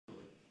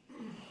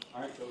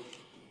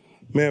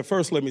Man,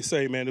 first let me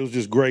say, man, it was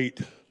just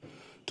great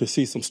to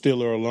see some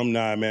Steeler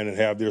alumni, man, and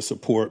have their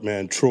support,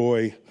 man.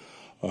 Troy,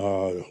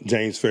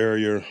 James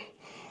Ferrier,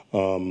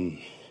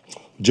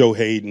 Joe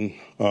Hayden.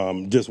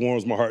 Just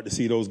warms my heart to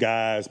see those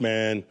guys,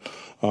 man.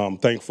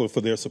 Thankful for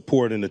their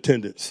support and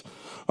attendance.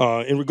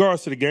 In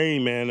regards to the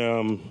game,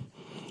 man,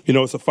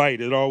 it's a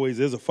fight. It always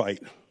is a fight.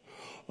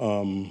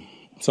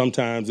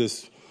 Sometimes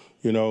it's,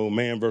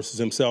 man versus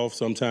himself.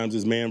 Sometimes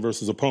it's man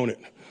versus opponent.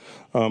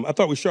 I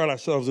thought we shot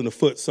ourselves in the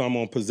foot some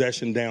on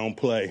possession down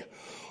play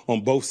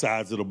on both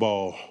sides of the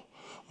ball.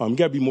 You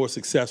got to be more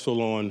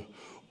successful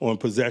on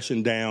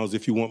possession downs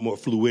if you want more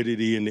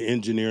fluidity in the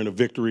engineering of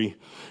victory.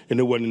 And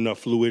there wasn't enough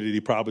fluidity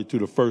probably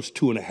through the first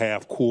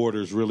 2.5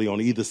 quarters really on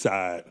either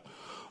side.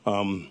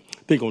 I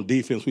think on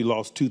defense we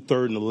lost 2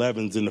 3rd and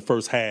 11s in the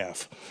first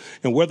half.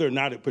 And whether or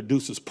not it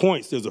produces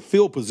points, there's a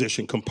field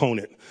position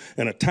component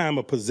and a time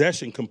of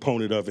possession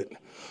component of it.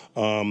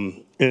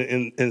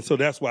 And so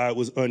that's why it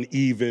was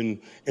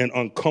uneven and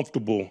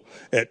uncomfortable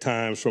at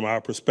times from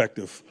our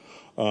perspective.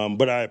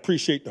 But I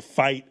appreciate the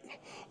fight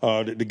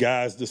that the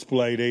guys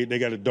display. They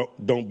got a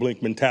don't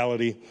blink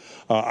mentality.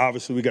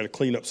 Obviously, we got to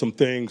clean up some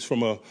things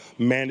from a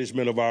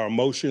management of our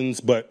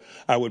emotions, but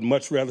I would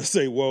much rather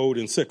say whoa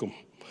than sick 'em.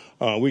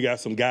 We got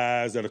some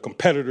guys that are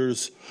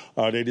competitors.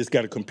 They just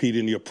got to compete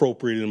in the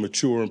appropriate and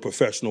mature and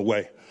professional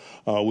way.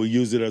 We'll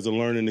use it as a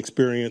learning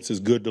experience. It's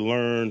good to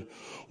learn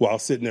while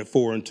sitting at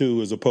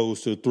 4-2 as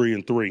opposed to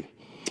 3-3.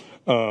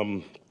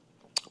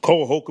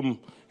 Cole Holcomb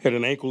had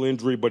an ankle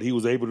injury, but he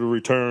was able to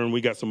return. We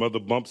got some other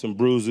bumps and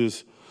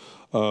bruises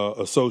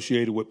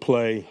associated with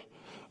play.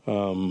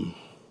 But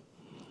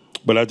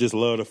I just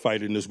love the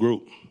fight in this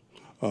group.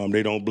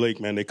 They don't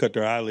blink, man. They cut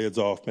their eyelids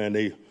off, man.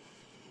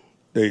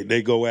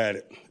 They go at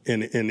it.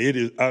 And it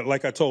is,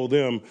 like I told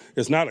them,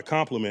 it's not a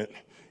compliment.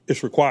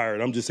 It's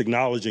required. I'm just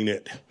acknowledging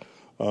it.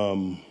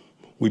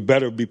 We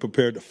better be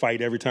prepared to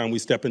fight every time we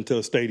step into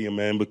a stadium,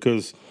 man,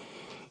 because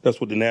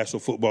that's what the National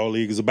Football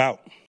League is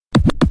about.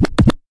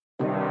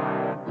 It's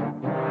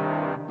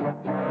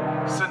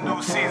a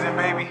new season,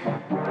 baby.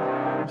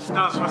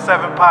 Steelers for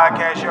 7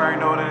 podcast. You already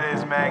know what it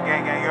is, man.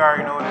 Gang, you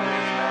already know what it is,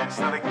 man. It's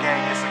still a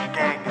gang. It's a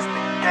gang. It's the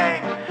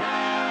gang.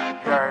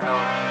 You already know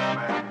what it is,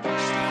 man.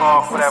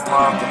 Going for that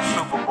motherfucking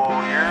Super Bowl,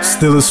 yeah.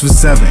 Steelers for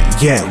 7,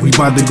 yeah, we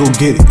bout to go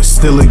get it.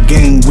 Still a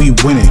gang, we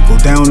win it. Go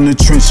down in the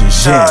trenches,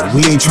 yeah.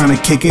 We ain't tryna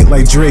kick it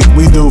like Drake.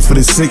 We do it for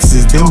the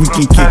 6s, then we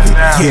can kick it.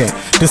 Yeah,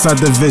 this our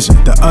division.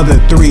 The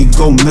other 3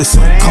 go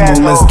missing.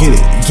 Come on, let's get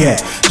it. Yeah,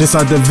 this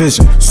our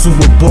division.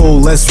 Super Bowl,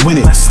 let's win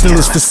it.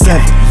 Steelers for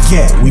 7,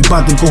 yeah, we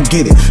bout to go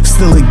get it.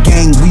 Still a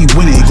gang, we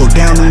win it. Go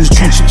down in the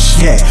trenches,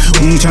 yeah.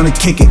 We ain't tryna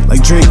kick it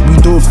like Drake. We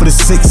do it for the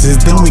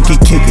 6s, then we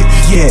can kick it.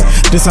 Yeah,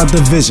 this our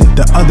division.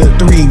 The other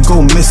 3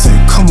 go missing.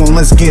 Come on,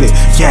 let's get it.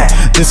 Yeah,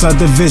 this our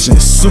division.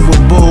 Super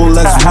Bowl,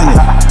 let's win it.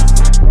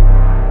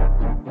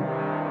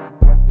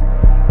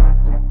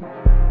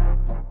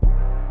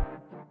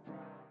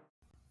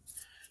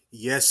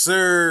 Yes,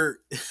 sir.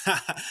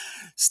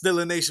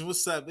 Steeler Nation,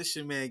 what's up? It's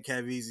your man,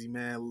 Caveezy,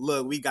 man.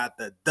 Look, we got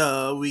the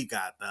dub. We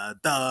got the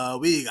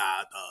dub. We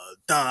got the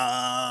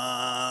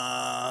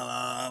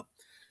dub.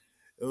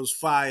 It was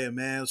fire,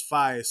 man. It was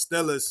fire.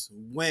 Steelers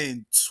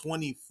win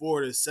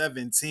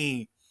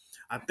 24-17.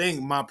 I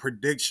think my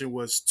prediction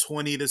was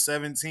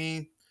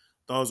 20-17.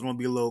 Thought it was going to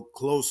be a little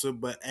closer,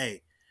 but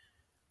hey,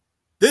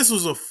 this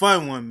was a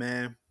fun one,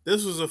 man.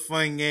 This was a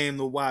fun game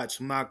to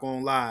watch. I'm not going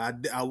to lie.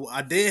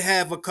 I did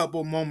have a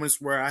couple moments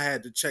where I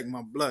had to check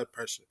my blood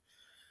pressure.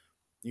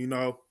 It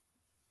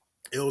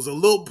was a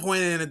little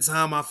point in the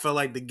time I felt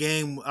like the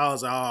game, I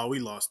was like, oh, we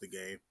lost the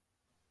game.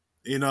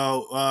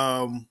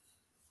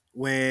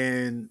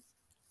 When,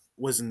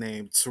 what's his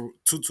name?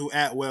 Tutu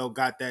Atwell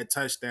got that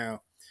touchdown.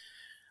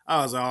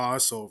 I was like, oh,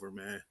 it's over,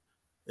 man.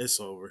 It's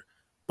over.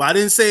 But I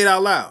didn't say it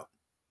out loud.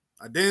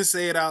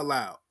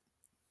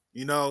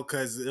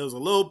 Because it was a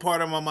little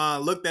part of my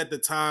mind. Looked at the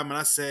time and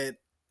I said,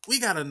 we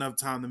got enough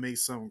time to make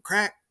something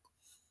crack.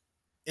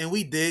 And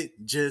we did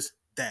just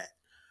that.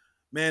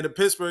 Man, the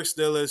Pittsburgh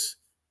Steelers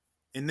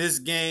in this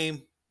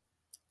game,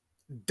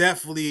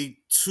 definitely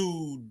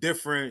two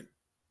different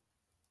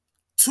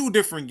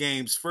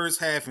games, first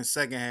half and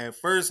second half.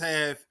 First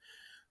half,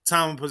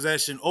 time of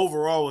possession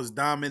overall was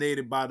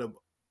dominated by the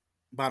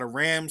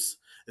Rams,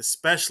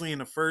 especially in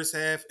the first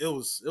half. It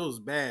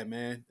was bad,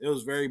 man. It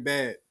was very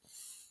bad.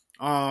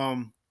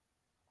 To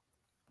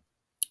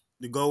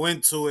go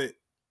into it,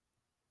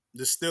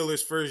 the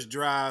Steelers' first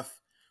drive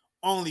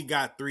only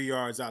got 3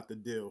 yards out the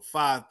deal,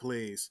 5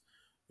 plays,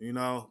 end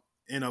up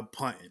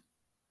punting.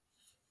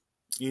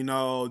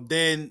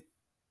 Then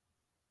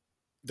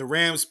the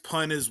Rams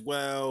punt as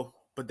well,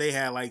 but they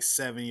had like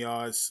 7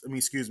 yards.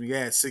 They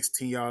had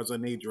 16 yards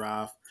on their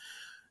drive.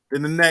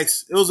 Then the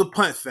next, it was a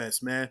punt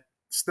fest, man.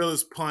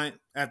 Steelers punt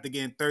after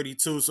getting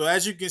 32. So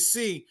as you can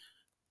see,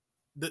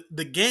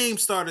 the game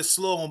started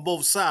slow on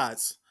both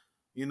sides,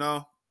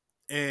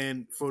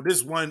 And for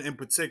this one in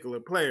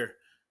particular player,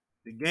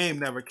 the game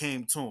never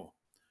came to him.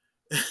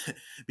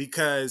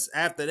 Because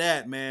after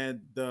that,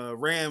 man, the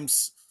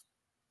Rams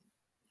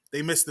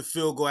They missed the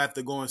field goal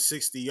after going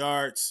 60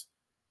 yards.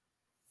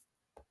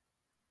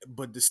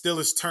 But the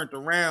Steelers turned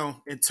around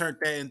and turned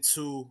that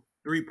into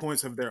 3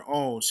 points of their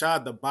own.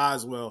 Shout out to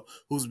Boswell,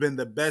 who's been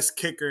the best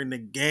kicker in the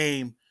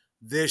game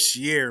this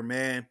year,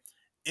 man.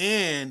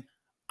 And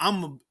I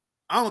don't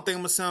think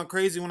I'm gonna sound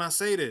crazy when I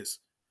say this.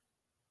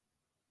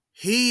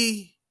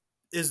 He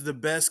is the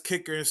best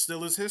kicker in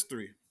Steelers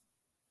history.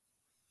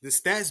 The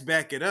stats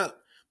back it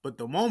up, but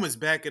the moments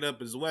back it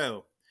up as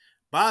well.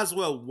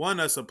 Boswell won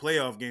us a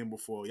playoff game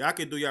before. Y'all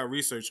can do y'all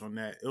research on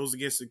that. It was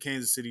against the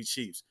Kansas City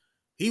Chiefs.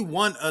 He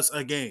won us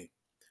a game.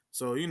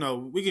 So, we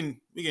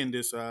can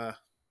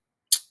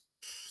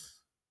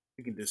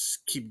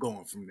just keep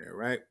going from there,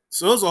 right?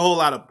 So it was a whole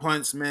lot of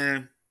punts,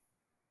 man.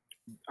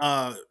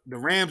 The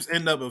Rams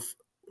end up of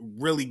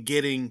really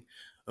getting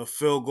a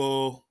field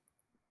goal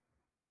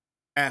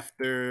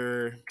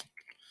after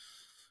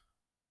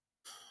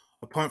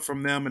a punt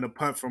from them and a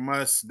punt from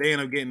us. They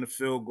end up getting the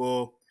field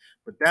goal,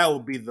 but that will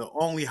be the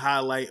only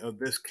highlight of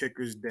this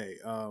kicker's day.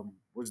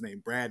 What's his name?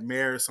 Brad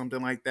Mayer or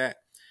something like that.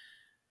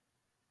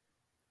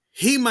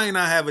 He might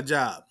not have a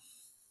job.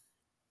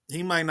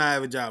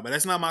 But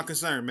that's not my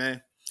concern,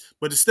 man.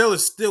 But the Steelers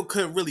still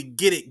couldn't really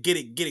get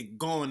it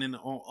going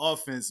on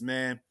offense,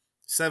 man.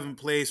 7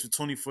 plays for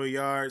 24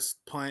 yards,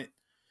 punt.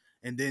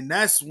 And then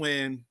that's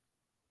when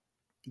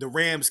the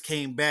Rams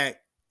came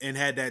back and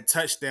had that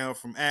touchdown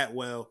from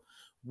Atwell,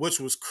 which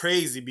was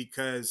crazy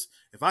because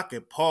if I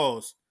could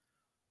pause,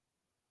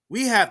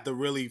 we have to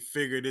really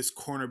figure this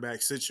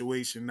cornerback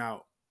situation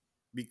out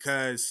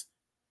because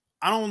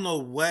I don't know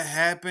what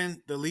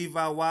happened to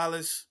Levi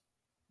Wallace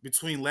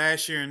between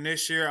last year and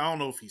this year. I don't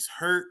know if he's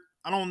hurt.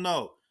 I don't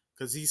know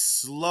because he's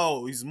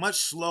slow. He's much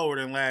slower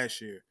than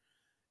last year,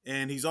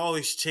 and he's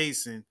always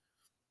chasing.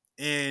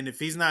 And if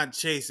he's not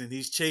chasing,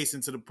 he's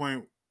chasing to the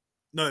point.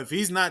 No, if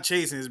he's not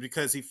chasing, it's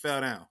because he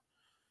fell down.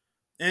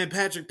 And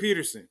Patrick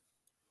Peterson,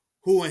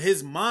 who in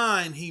his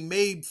mind, he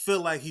may feel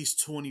like he's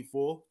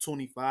 24,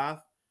 25,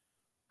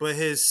 but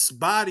his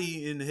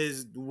body and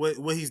his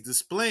what he's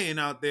displaying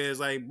out there is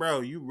like,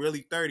 bro, you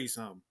really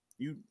 30-something.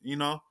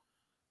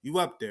 You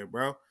up there,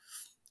 bro.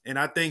 And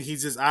I think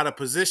he's just out of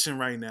position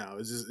right now.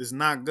 It's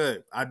not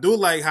good. I do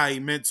like how he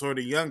mentored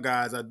the young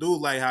guys. I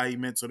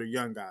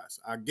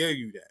give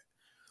you that.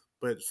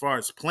 But as far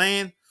as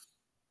playing,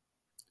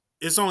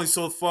 it's only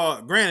so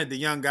far. Granted, the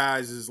young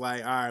guys is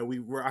like, all right, we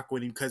rock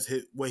with him because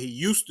what he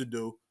used to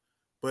do,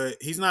 but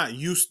he's not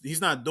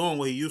doing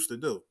what he used to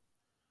do.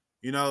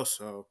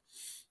 So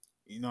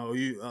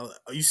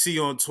you see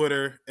on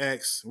Twitter,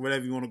 X,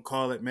 whatever you want to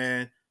call it,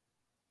 man.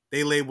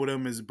 They labeled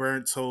him as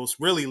burnt toast.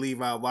 Really,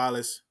 Levi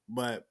Wallace,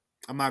 but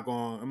I'm not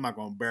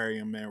gonna bury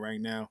him, man,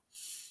 right now.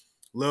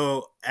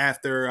 Little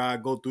after I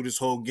go through this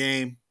whole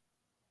game,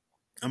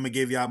 I'm gonna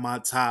give y'all my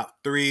top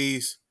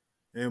threes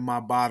and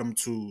my bottom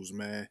twos,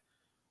 man.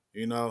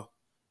 I'm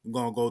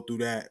gonna go through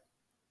that,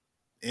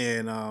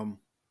 and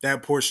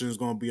that portion is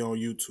gonna be on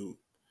YouTube.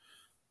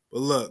 But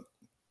look,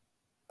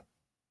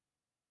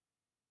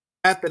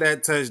 after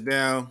that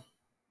touchdown,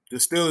 the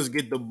Steelers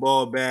get the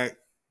ball back.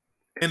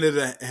 End of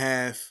the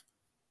half,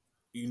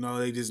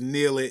 they just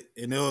kneel it,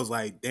 and it was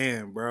like,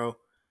 damn, bro.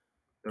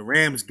 The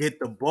Rams get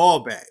the ball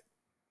back.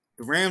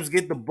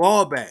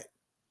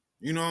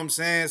 You know what I'm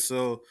saying?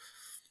 So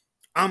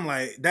I'm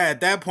like, that at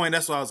that point,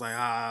 that's why I was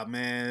like,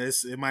 man,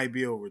 it might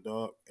be over,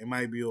 dog. It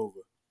might be over.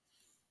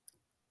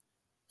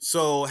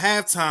 So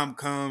halftime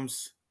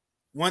comes.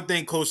 One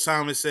thing Coach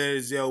Tomlin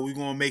says, yo, we're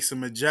going to make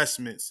some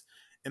adjustments.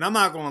 And I'm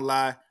not going to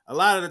lie, a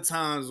lot of the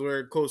times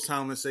where Coach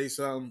Tomlin says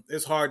something,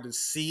 it's hard to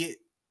see it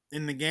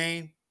in the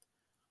game.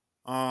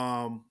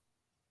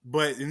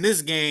 But in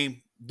this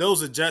game,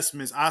 those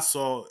adjustments I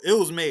saw, it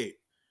was made.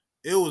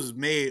 It was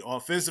made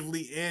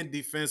offensively and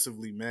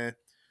defensively, man.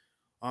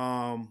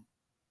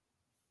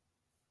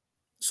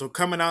 So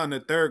coming out in the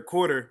third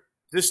quarter,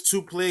 just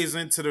 2 plays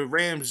into the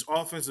Rams'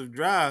 offensive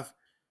drive,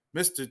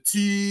 Mr.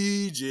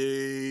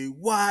 T.J.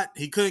 Watt,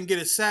 he couldn't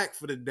get a sack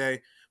for the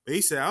day, but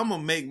he said, I'm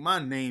going to make my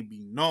name be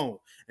known.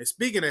 And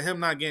speaking of him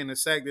not getting a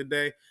sack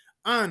today,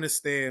 I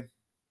understand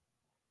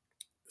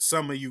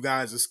some of you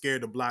guys are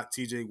scared to block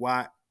T.J.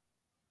 Watt.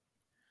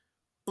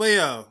 But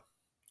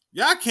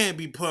y'all can't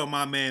be putting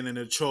my man in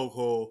a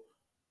chokehold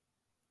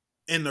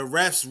and the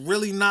refs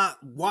really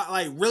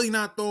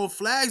not throwing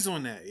flags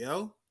on that,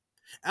 yo.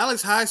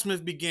 Alex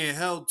Highsmith began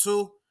held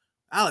too.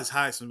 Alex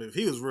Highsmith,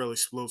 he was real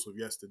explosive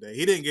yesterday.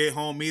 He didn't get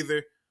home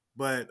either,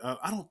 but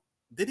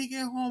did he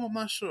get home? I'm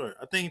not sure.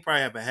 I think he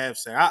probably have a half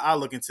sack. I'll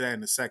look into that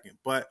in a second.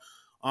 But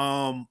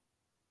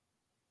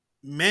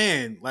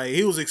man, like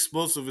he was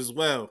explosive as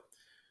well.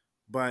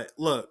 But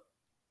look,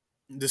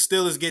 the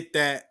Steelers get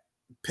that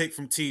pick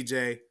from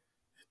TJ.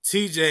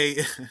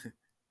 TJ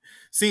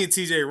seeing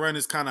TJ run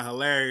is kind of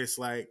hilarious,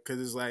 like, because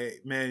it's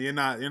like, man, you're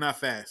not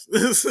fast.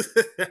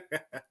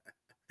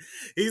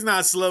 He's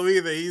not slow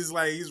either.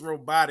 He's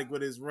robotic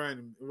with his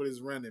running,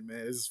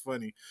 man. It's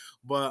funny.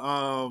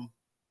 But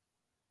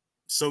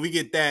so we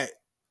get that,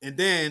 and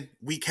then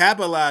we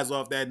capitalize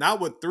off that, not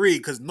with 3,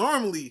 because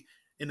normally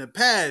in the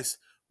past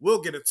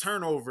we'll get a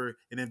turnover,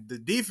 and if the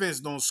defense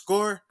don't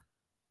score,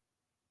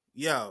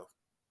 yo,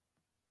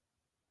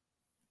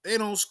 they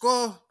don't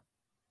score,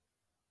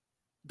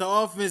 the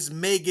offense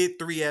may get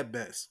 3 at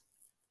best.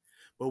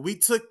 But we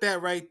took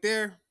that right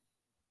there,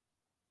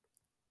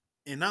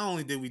 and not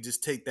only did we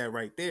just take that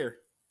right there,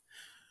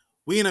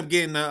 we end up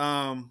getting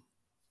a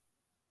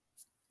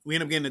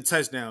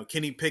touchdown.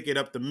 Kenny Pickett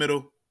up the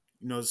middle,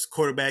 it's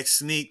quarterback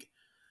sneak.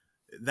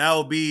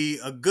 That'll be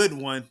a good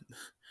one.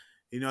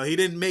 He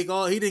didn't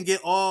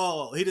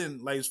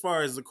like, as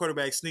far as the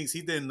quarterback sneaks,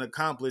 he didn't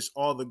accomplish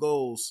all the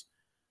goals,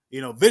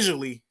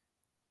 visually,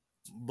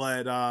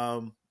 but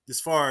as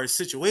far as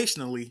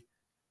situationally,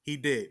 he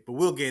did. But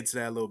we'll get into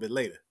that a little bit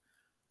later.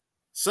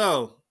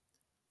 So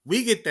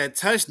we get that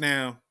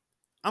touchdown.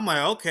 I'm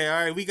like, okay,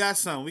 all right, we got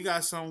something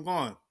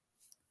going.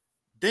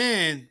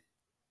 Then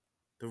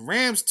the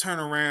Rams turn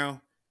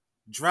around,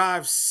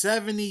 drive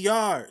 70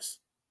 yards.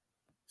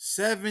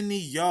 70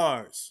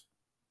 yards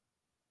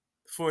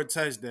for a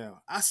touchdown.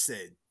 I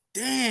said,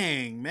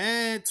 dang,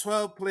 man.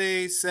 12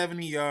 plays,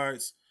 70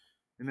 yards,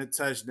 and a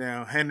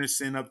touchdown.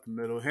 Henderson up the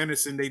middle.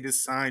 Henderson, they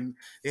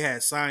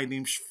had signed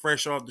him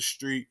fresh off the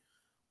street.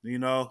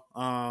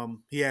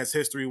 He has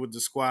history with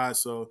the squad.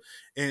 So,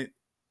 and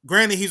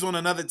granted, he's on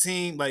another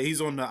team, like he's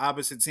on the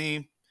opposite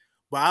team.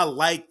 But I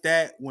like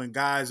that when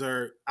guys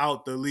are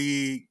out the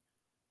league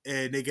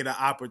and they get an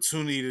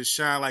opportunity to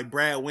shine like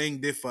Brad Wing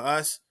did for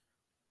us.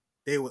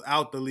 They was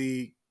out the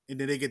league, and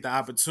then they get the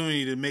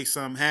opportunity to make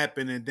something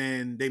happen, and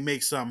then they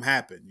make something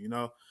happen.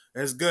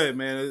 That's good,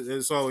 man.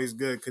 It's always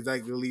good because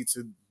that can lead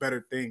to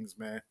better things,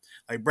 man.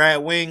 Like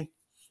Brad Wing,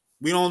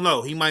 we don't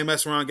know. He might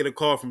mess around and get a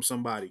call from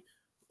somebody.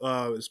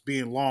 It's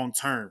being long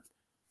term,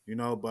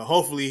 but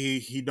hopefully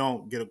he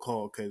don't get a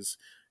call, because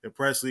if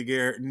Presley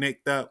get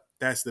nicked up,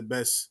 that's the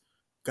best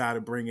guy to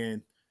bring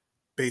in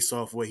based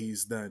off what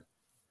he's done.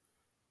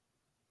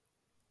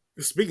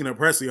 Speaking of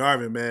Presley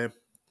Harvin, man,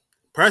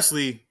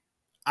 Presley,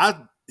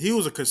 he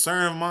was a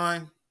concern of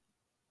mine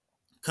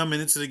coming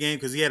into the game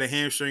because he had a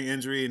hamstring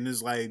injury, and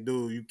it's like,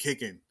 dude, you're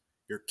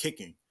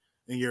kicking,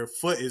 and your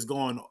foot is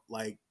going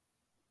like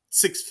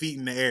 6 feet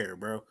in the air,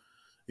 bro.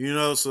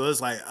 So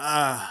it's like,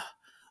 I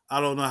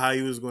don't know how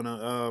he was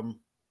gonna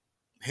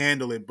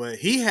handle it, but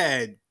he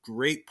had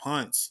great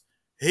punts.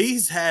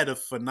 He's had a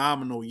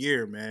phenomenal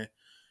year, man.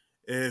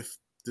 If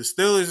the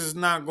Steelers is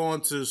not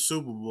going to the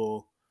Super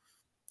Bowl,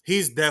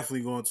 he's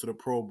definitely going to the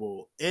Pro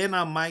Bowl. And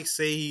I might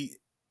say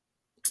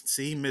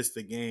he missed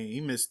a game. He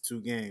missed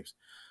 2 games.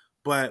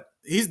 But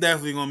he's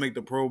definitely going to make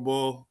the Pro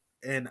Bowl.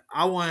 And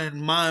I wouldn't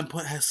mind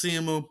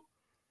seeing him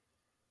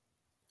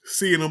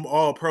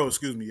all pro,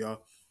 excuse me,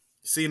 y'all.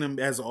 Seeing him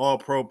as an all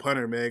pro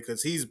punter, man,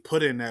 because he's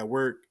put in that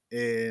work.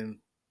 And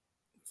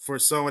for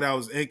someone that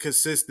was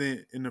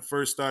inconsistent in the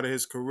first start of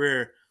his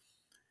career,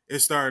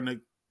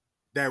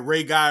 that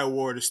Ray Guy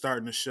Award is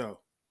starting to show.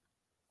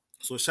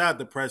 So shout out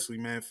to Presley,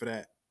 man, for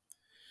that.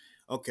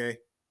 Okay.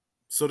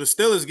 So the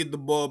Steelers get the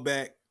ball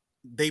back.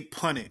 They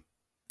punt it.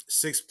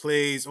 6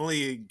 plays,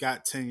 only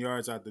got 10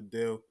 yards out the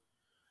deal.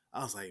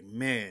 I was like,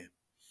 man.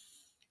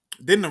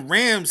 Then the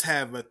Rams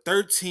have a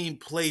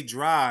 13-play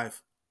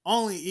drive,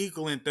 only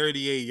equaling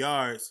 38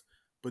 yards.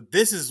 But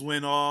this is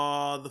when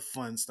all the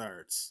fun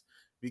starts,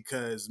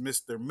 because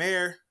Mr.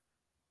 Mayer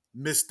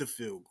missed the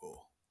field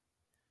goal.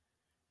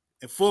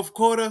 In fourth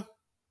quarter,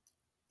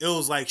 it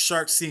was like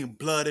sharks seeing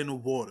blood in the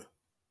water.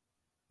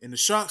 And the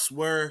Sharks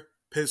were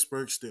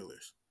Pittsburgh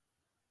Steelers.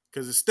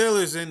 Because the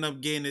Steelers end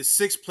up getting a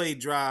 6-play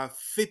drive,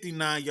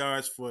 59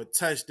 yards for a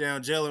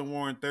touchdown. Jaylen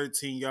Warren,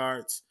 13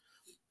 yards.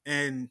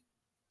 And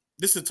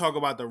this to talk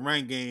about the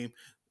run game.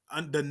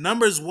 The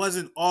numbers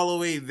wasn't all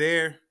the way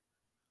there,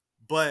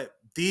 but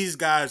these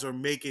guys are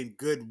making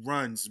good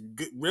runs.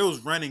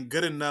 Real's running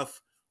good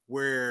enough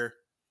where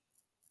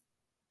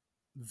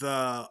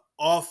the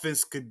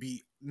offense could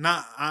be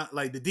not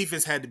like the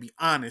defense had to be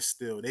honest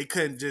still. They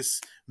couldn't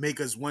just make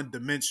us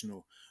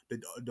one-dimensional. The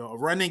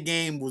running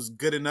game was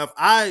good enough.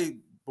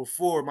 In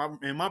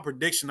my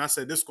prediction, I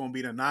said this is going to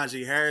be the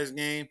Najee Harris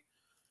game.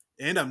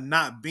 It ended up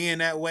not being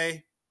that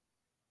way,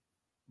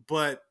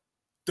 but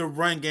the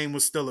run game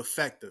was still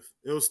effective.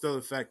 It was still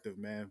effective,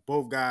 man.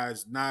 Both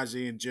guys,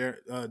 Najee and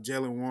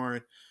Jaylen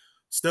Warren,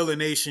 Steeler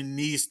Nation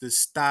needs to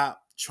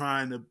stop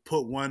trying to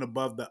put one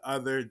above the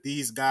other.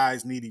 These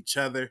guys need each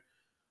other.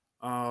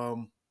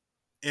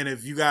 And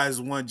if you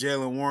guys want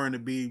Jaylen Warren to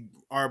be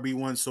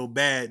RB1 so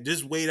bad,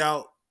 just wait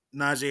out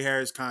Najee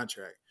Harris'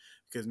 contract,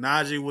 because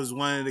Najee was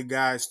one of the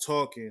guys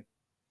talking.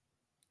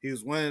 He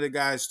was one of the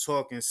guys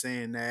talking,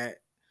 saying that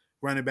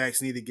running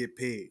backs need to get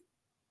paid.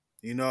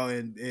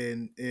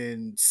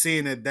 And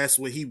seeing that that's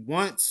what he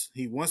wants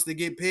to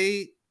get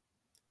paid.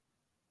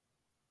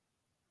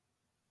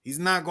 He's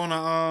not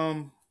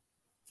gonna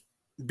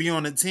be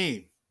on the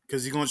team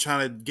because he's gonna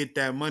try to get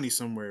that money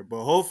somewhere.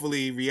 But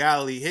hopefully,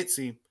 reality hits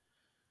him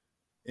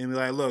and be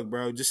like, "Look,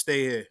 bro, just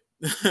stay here."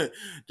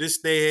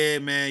 Just stay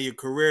here, man. Your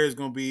career is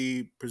gonna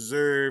be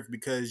preserved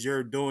because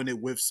you're doing it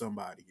with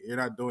somebody. You're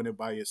not doing it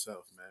by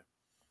yourself,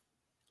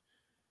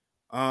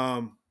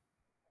 man.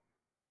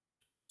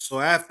 So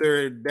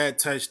after that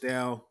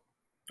touchdown,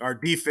 our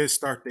defense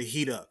start to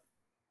heat up.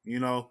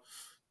 You know,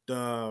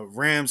 the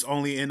Rams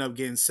only end up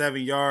getting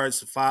 7 yards,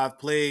 5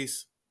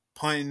 plays,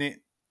 punting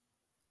it.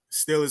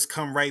 Steelers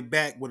come right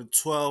back with a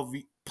 12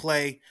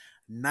 play,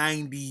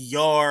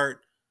 90-yard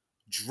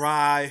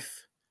drive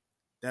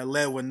that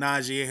led with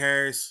Najee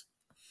Harris,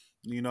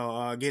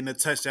 getting a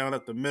touchdown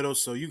up the middle.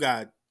 So you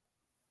got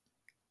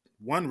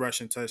one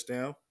rushing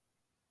touchdown,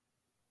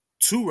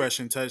 two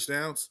rushing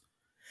touchdowns,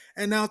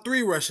 and now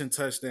three rushing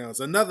touchdowns.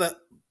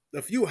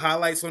 A few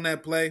highlights on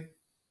that play.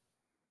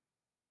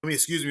 On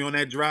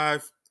that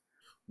drive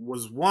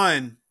was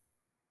one.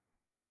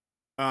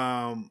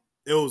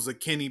 It was a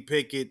Kenny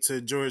Pickett to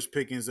George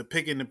Pickens, a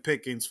Pickens to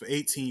Pickens for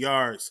 18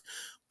 yards,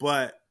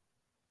 but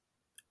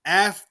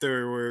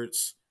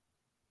afterwards,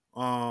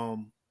 it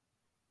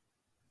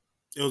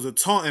was a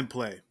taunting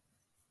play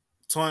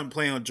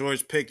on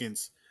George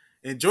Pickens,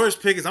 and George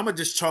Pickens. I'm gonna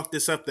just chalk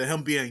this up to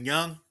him being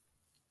young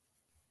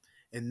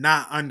and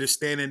not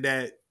understanding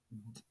that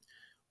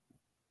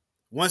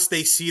once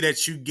they see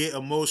that you get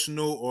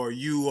emotional or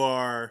you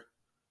are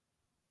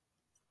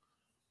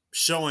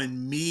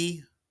showing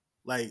me,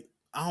 like,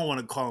 I don't want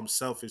to call them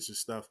selfish and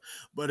stuff,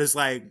 but it's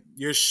like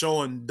you're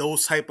showing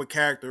those type of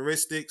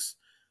characteristics,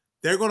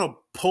 they're gonna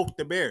poke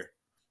the bear.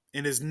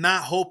 And it's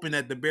not hoping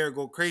that the bear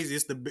go crazy.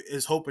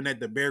 It's hoping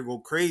that the bear go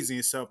crazy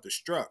and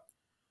self-destruct.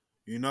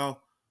 You know?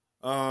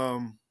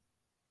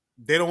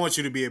 They don't want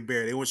you to be a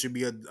bear. They want you to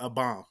be a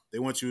bomb. They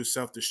want you to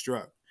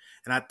self-destruct.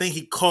 And I think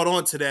he caught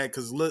on to that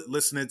because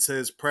listening to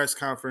his press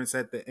conference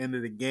at the end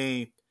of the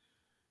game,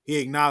 he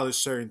acknowledged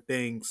certain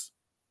things.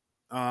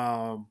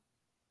 One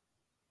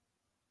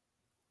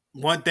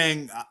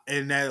thing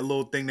in that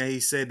little thing that he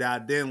said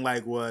that I didn't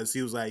like was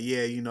he was like,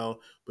 yeah,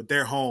 but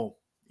they're home.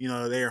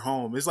 They're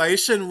home. It's like it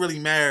shouldn't really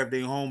matter if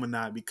they're home or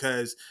not,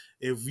 because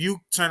if you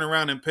turn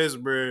around in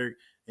Pittsburgh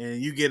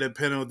and you get a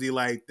penalty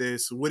like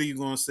this, what are you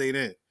going to say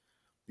then?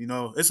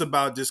 It's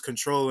about just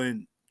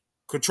controlling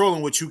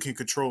what you can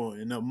control,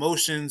 and the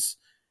emotions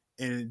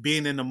and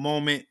being in the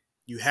moment.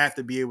 You have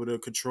to be able to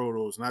control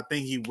those, and I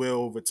think he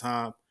will over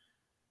time.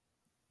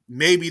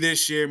 Maybe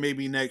this year,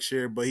 maybe next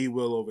year, but he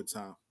will over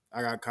time.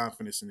 I got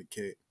confidence in the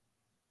kid.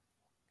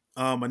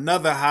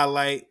 Another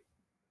highlight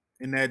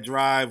in that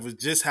drive was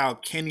just how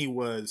Kenny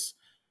was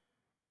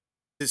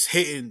just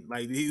hitting.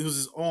 Like, he was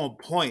his on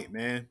point,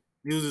 man.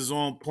 He was his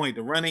on point.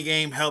 The running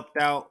game helped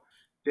out.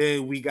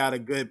 Then we got a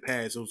good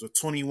pass. It was a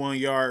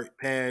 21-yard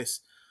pass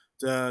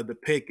to the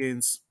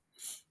Pickens.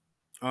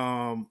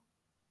 In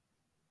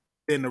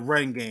the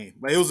run game.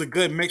 Like, it was a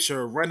good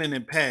mixture of running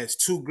and pass.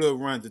 Two good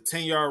runs. A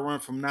 10-yard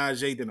run from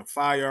Najee, then a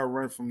 5-yard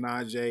run from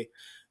Najee.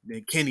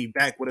 Then Kenny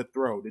back with a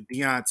throw to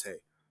Deontay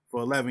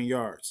for 11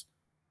 yards.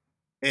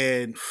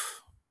 And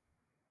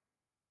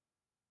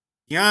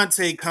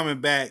Deontay coming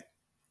back,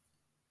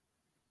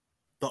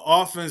 the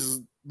offense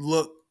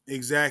looked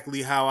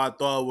exactly how I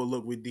thought it would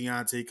look with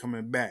Deontay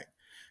coming back.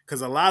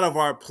 Because a lot of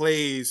our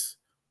plays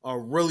are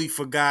really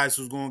for guys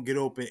who's going to get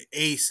open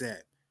ASAP.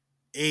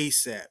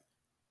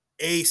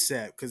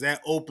 Because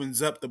that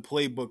opens up the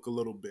playbook a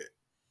little bit.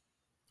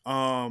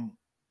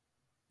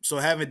 So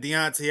having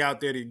Deontay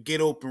out there to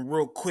get open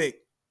real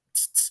quick,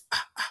 it's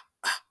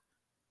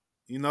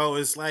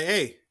like,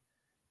 hey,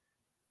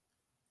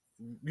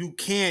 you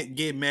can't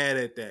get mad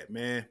at that,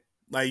 man.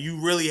 Like,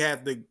 you really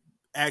have to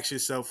ask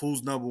yourself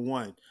who's number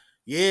one.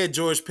 Yeah,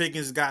 George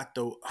Pickens got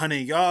the 100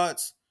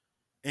 yards,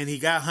 and he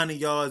got 100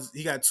 yards.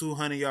 He got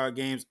 200-yard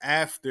games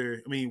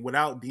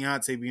without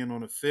Deontay being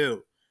on the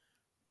field.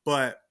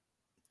 But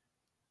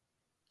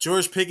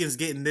George Pickens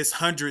getting this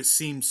 100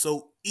 seemed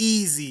so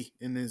easy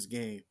in this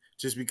game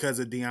just because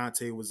of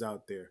Deontay was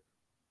out there,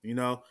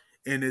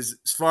 And as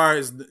far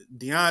as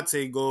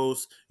Deontay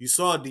goes, you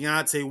saw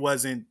Deontay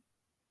wasn't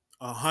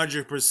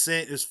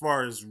 100% as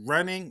far as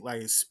running,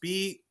 like his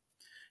speed.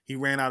 He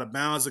ran out of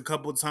bounds a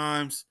couple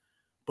times,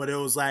 but it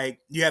was like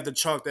you have to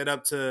chalk that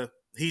up to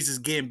he's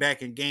just getting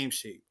back in game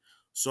shape.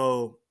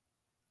 So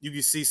you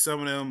can see some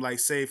of them, like,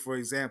 say, for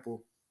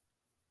example,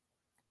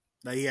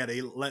 that he had the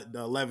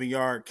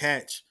 11-yard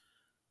catch.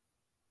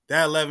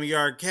 That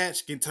 11-yard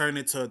catch can turn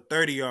into a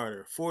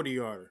 30-yarder,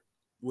 40-yarder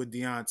with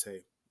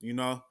Deontay,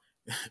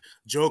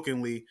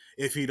 jokingly,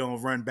 if he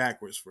don't run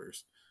backwards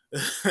first.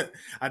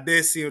 I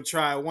did see him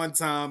try it one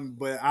time,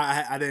 but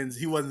I didn't.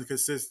 He wasn't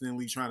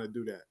consistently trying to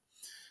do that.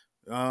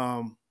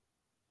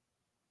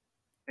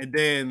 And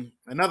then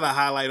another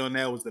highlight on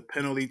that was the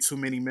penalty. Too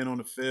many men on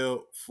the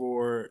field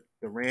for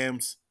the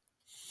Rams.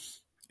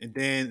 And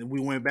then we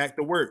went back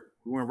to work.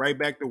 We went right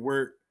back to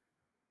work.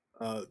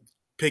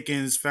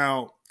 Pickens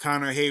found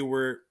Connor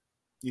Hayward,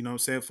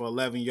 for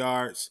 11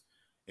 yards.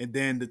 And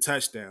then the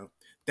touchdown.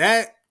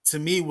 That, to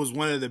me, was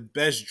one of the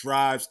best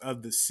drives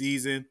of the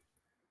season.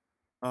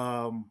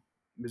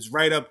 It's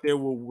right up there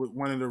with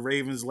one of the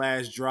Ravens'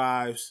 last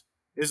drives.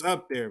 It's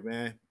up there,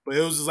 man. But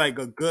it was just like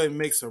a good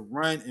mix of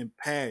run and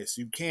pass.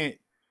 You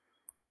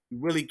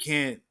really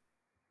can't.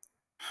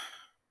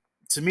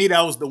 To me,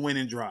 that was the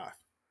winning drive,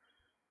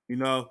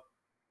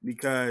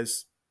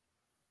 because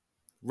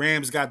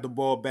Rams got the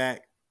ball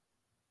back.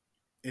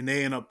 and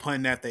they end up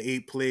punting after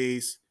 8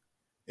 plays,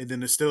 and then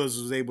the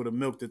Steelers was able to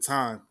milk the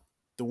time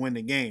to win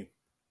the game.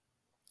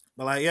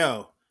 But like,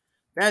 yo,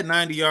 that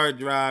 90-yard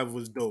drive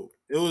was dope.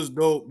 It was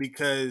dope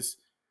because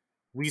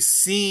we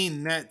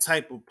seen that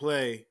type of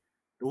play.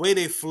 The way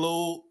they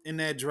flowed in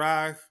that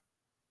drive,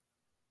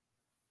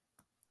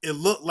 it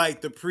looked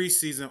like the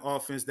preseason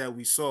offense that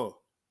we saw.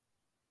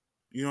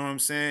 You know what I'm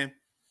saying?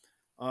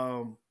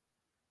 Um,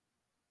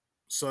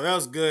 so that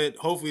was good.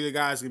 Hopefully the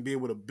guys can be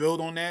able to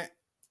build on that.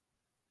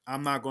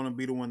 I'm not going to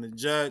be the one to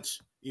judge,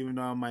 even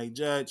though I might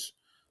judge,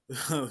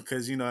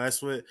 because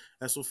that's what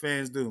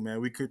fans do,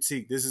 man. We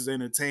critique. This is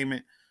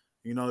entertainment.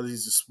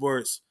 These are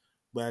sports,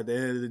 but at the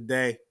end of the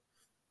day,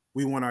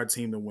 we want our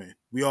team to win.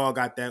 We all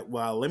got that.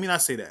 Well, let me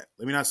not say that.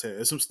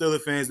 There's some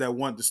Steelers fans that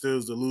want the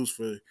Steelers to lose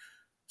for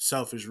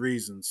selfish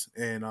reasons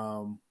and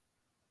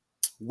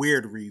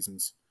weird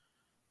reasons.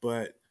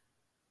 But,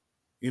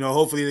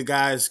 hopefully the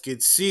guys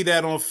could see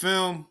that on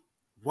film,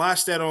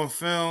 watch that on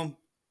film,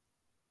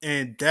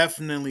 and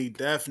definitely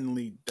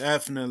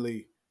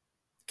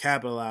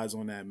capitalize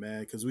on that,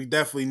 man, because we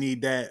definitely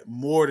need that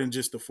more than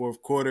just the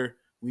fourth quarter.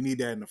 We need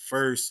that in the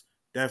first.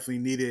 Definitely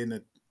need it in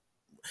the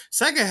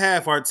second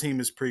half. Our team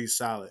is pretty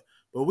solid,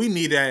 but we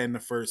need that in the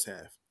first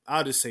half.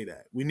 I'll just say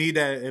that. We need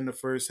that in the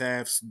first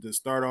half to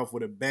start off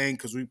with a bang,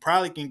 because we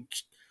probably can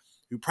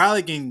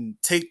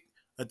take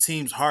a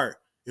team's heart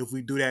if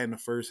we do that in the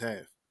first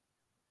half.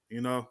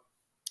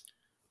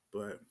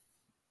 But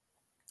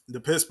the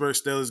Pittsburgh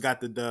Steelers got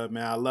the dub,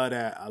 man. I love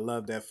that. I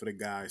love that for the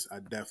guys. I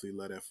definitely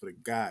love that for the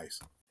guys.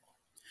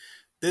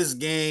 This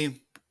game,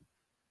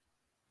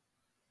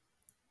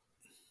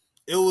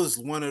 it was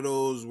one of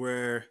those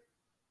where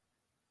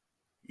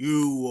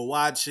you will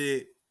watch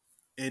it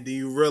and then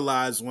you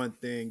realize one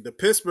thing. The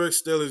Pittsburgh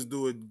Steelers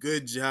do a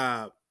good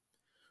job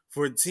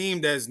for a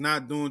team that's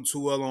not doing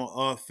too well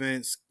on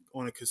offense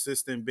on a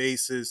consistent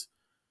basis.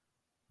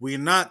 We're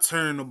not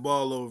turning the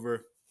ball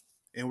over,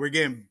 and we're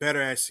getting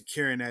better at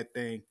securing that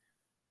thing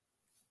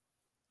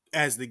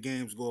as the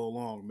games go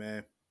along,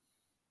 man.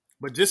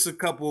 But just a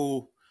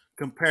couple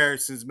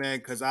comparisons, man,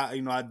 because I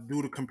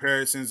do the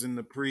comparisons in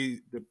the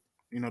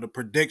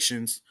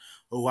predictions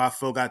of who I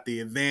feel got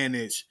the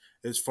advantage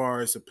as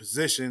far as the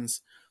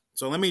positions.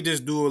 So let me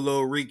just do a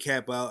little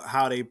recap of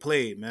how they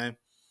played, man.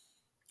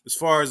 As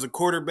far as the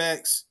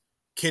quarterbacks,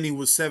 Kenny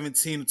was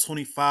 17 to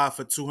 25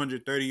 for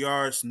 230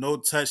 yards, no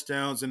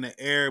touchdowns in the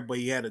air, but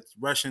he had a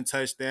rushing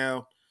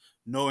touchdown,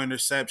 no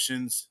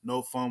interceptions,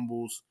 no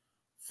fumbles.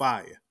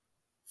 Fire.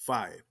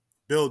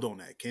 Build on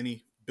that,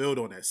 Kenny. Build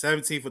on that.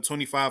 17 for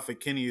 25 for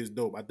Kenny is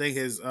dope. I think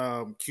his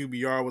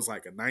QBR was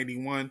like a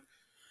 91,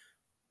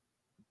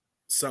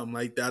 something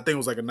like that. I think it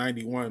was like a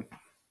 91.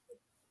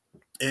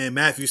 And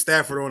Matthew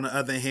Stafford, on the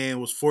other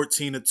hand, was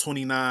 14 to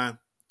 29,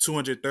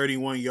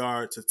 231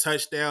 yards, a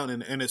touchdown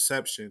and an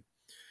interception.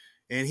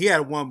 And he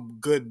had one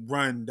good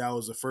run that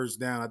was a first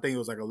down. I think it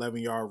was like an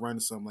 11-yard run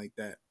or something like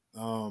that,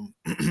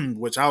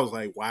 which I was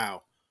like,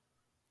 wow.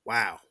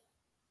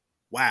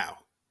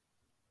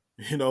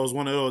 It was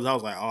one of those. I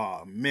was like,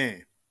 oh,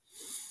 man.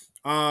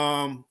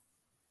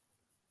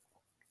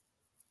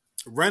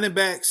 Running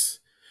backs,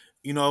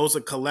 it was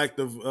a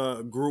collective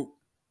group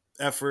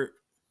effort.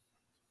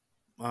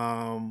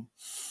 On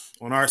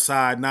our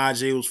side,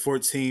 Najee was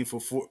 14 for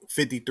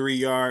 53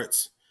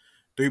 yards,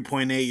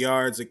 3.8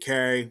 yards a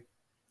carry,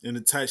 and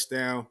a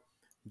touchdown.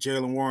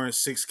 Jaylen Warren,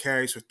 6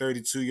 carries for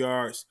 32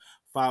 yards,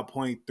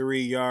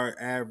 5.3 yard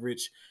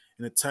average,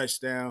 and a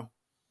touchdown.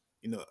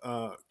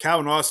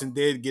 Calvin Austin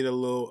did get a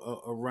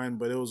run,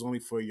 but it was only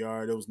for a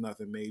yard. It was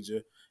nothing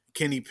major.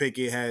 Kenny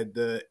Pickett had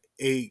the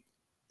eight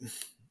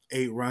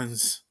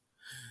runs,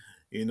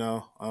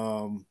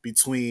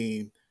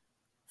 between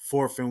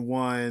 4th and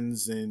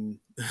 1s and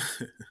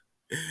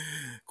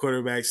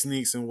quarterback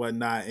sneaks and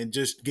whatnot, and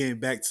just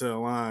getting back to the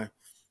line.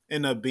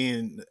 Ended up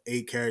being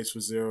 8 carries for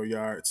 0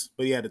 yards,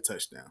 but he had a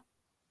touchdown.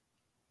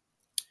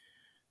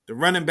 The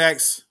running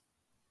backs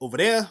over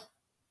there,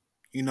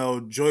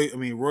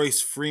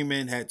 Royce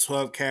Freeman had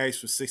 12 carries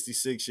for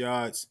 66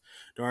 yards.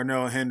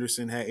 Darnell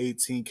Henderson had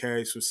 18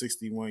 carries for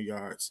 61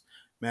 yards.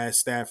 Matt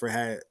Stafford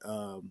had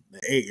an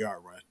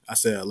 8-yard run. I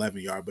said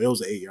 11-yard, but it was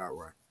an 8-yard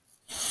run.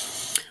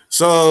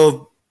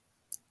 So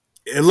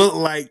it looked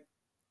like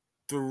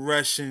the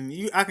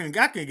rushing. I can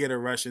get a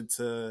rushing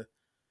to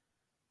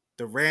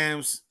the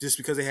Rams just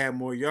because they had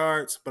more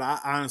yards, but I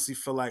honestly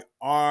feel like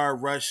our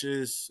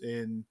rushes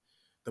and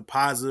the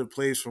positive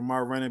plays from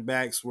our running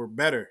backs were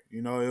better.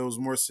 It was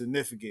more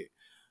significant.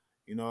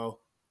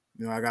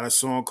 I got a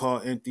song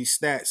called Empty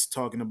Stats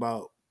talking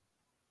about,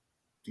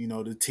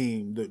 the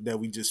team that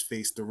we just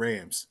faced, the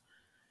Rams.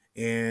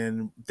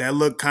 And that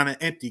looked kind of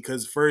empty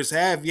because first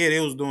half, yeah,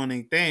 they was doing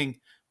their thing,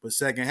 but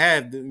second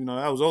half,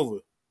 that was over.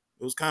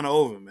 It was kind of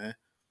over, man.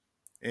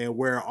 And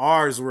where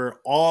ours were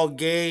all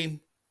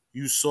game,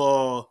 you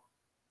saw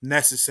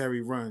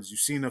necessary runs. You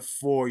seen a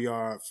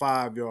 4-yard,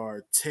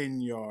 5-yard,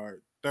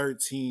 10-yard,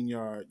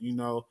 13-yard,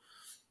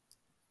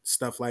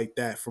 stuff like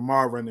that from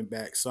our running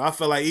back. So I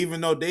feel like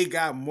even though they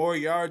got more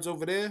yards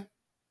over there,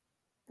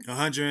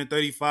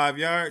 135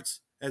 yards,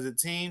 as a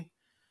team.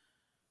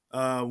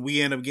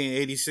 We end up getting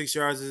 86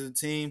 yards as a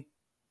team.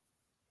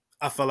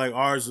 I felt like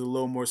ours was a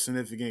little more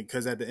significant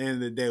because at the end of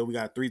the day, we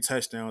got 3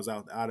 touchdowns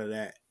out of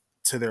that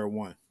to their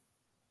 1.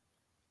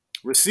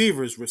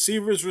 Receivers,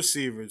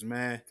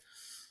 man.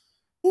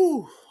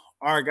 Whew.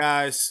 Our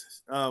guys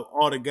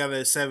all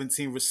together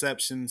 17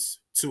 receptions,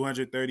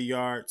 230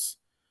 yards.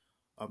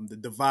 To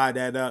divide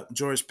that up,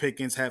 George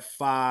Pickens had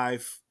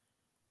 5.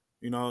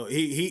 You know,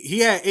 he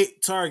had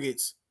 8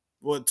 targets.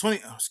 Well,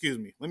 20. Excuse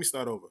me. Let me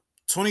start over.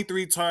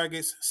 23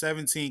 targets,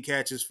 17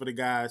 catches for the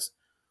guys.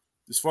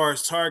 As far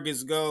as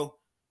targets go,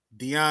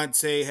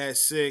 Deontay had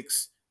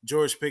 6.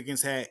 George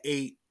Pickens had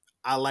 8.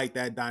 I like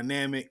that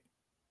dynamic.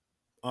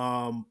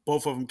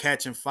 Both of them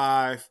catching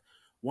 5.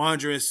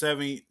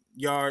 107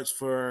 yards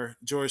for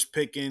George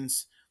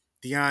Pickens.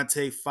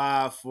 Deontay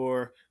 5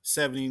 for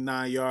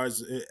 79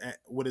 yards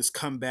with his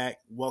comeback,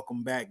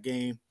 welcome back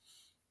game.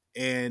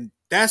 And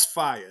that's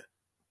fire.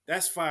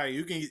 That's fire.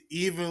 You can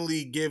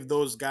evenly give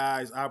those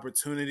guys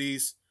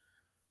opportunities.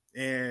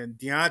 And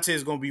Deontay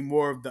is going to be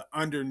more of the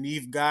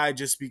underneath guy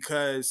just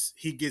because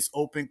he gets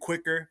open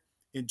quicker.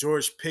 And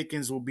George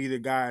Pickens will be the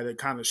guy to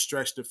kind of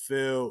stretch the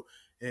field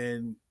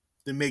and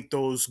to make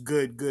those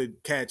good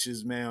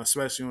catches, man,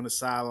 especially on the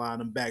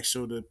sideline and back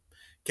shoulder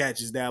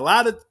catches that a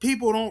lot of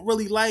people don't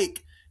really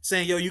like,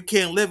 saying, yo, you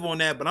can't live on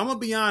that. But I'm going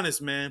to be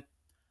honest, man.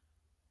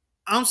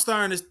 I'm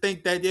starting to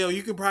think that, yo,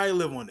 you can probably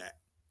live on that.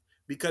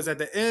 Because at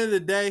the end of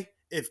the day,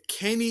 if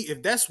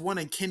that's one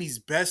of Kenny's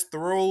best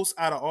throws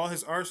out of all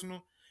his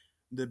arsenal,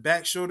 the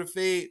back shoulder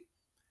fade,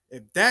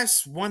 if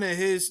that's one of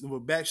his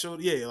back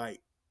shoulder,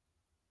 like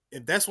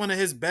if that's one of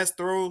his best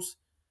throws,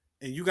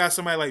 and you got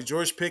somebody like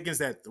George Pickens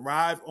that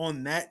thrive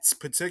on that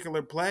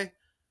particular play,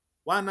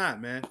 why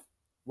not, man?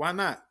 Why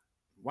not?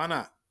 Why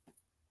not?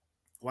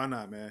 Why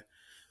not, man?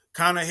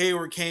 Connor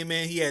Hayward came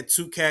in. He had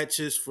 2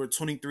 catches for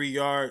 23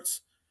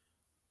 yards.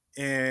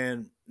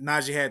 And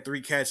Najee had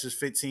 3 catches,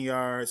 15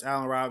 yards.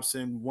 Allen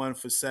Robinson, 1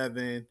 for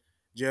 7.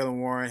 Jaylen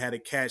Warren had a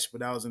catch,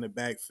 but that was in the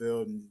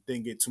backfield and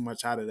didn't get too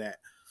much out of that.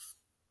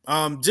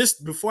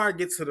 Just before I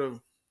get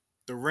to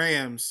the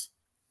Rams,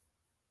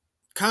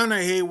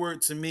 Connor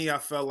Hayward, to me, I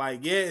felt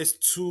like, it's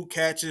 2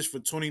 catches for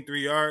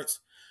 23 yards.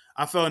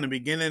 I felt in the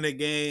beginning of the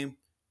game,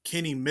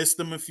 Kenny missed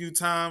them a few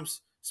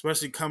times,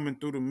 especially coming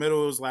through the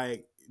middle. It was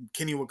like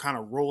Kenny would kind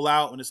of roll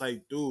out, and it's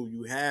like, dude,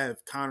 you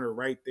have Connor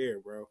right there,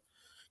 bro.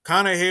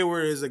 Connor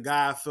Hayward is a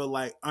guy I feel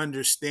like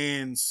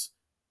understands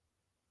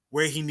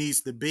where he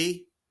needs to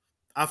be.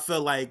 I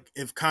feel like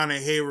if Connor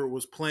Hayward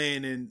was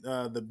playing in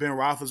the Ben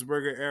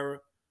Roethlisberger era,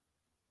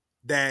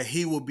 that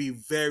he will be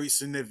very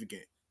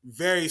significant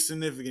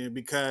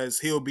because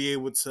he'll be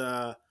able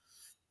to,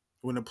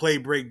 when the play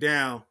break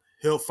down,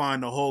 he'll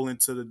find a hole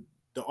into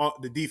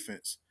the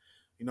defense.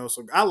 You know,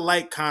 so I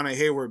like Connor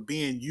Hayward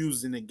being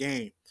used in the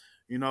game.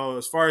 You know,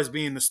 as far as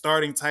being the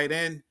starting tight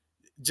end,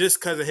 just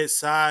because of his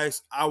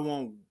size, I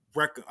won't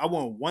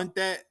want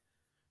that,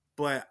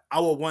 but I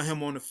will want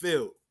him on the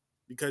field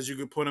because you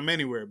can put him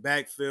anywhere.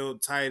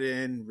 Backfield, tight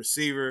end,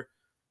 receiver.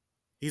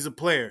 He's a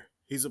player.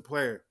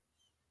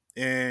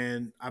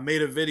 And I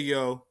made a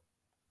video,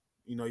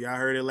 you know, y'all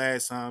heard it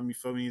last time, you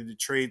feel me, the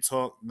trade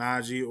talk,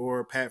 Najee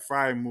or Pat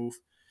Freiermuth.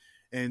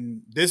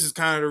 And this is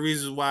kind of the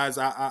reasons why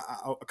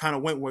I kind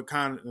of went with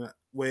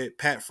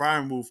Pat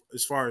Freiermuth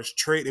as far as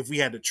trade, if we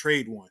had to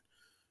trade one,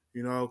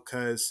 you know,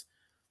 because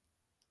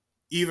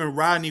even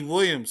Rodney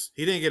Williams,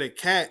 he didn't get a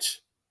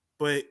catch,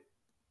 but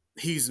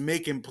he's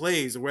making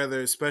plays,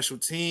 whether it's special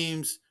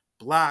teams,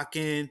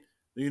 blocking,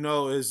 you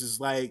know, it's just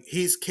like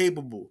he's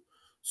capable.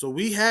 So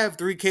we have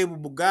 3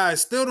 capable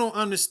guys. Still don't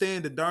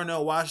understand the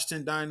Darnell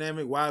Washington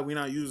dynamic, why we're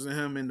not using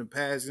him in the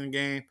passing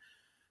game,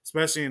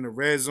 especially in the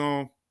red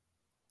zone.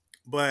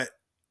 But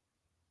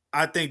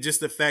I think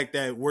just the fact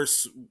that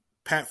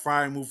Pat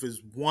Freiermuth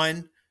is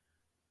 1,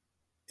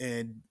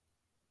 and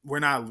we're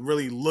not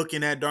really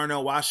looking at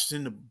Darnell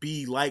Washington to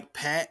be like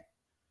Pat,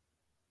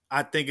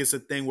 I think it's a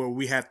thing where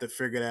we have to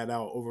figure that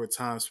out over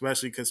time,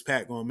 especially because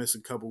Pat going to miss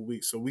a couple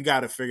weeks. So we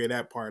got to figure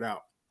that part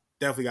out.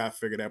 Definitely got to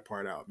figure that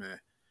part out, man.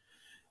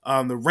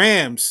 The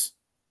Rams,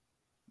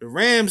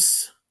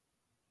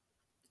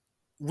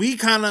 we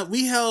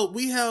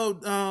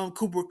held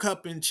Cooper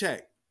Kupp in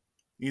check.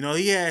 You know,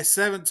 he had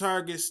 7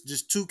 targets,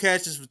 just 2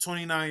 catches for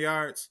 29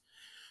 yards.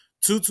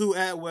 Tutu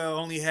Atwell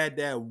only had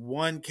that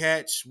 1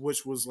 catch,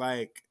 which was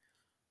like,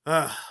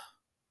 you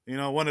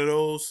know, one of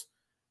those.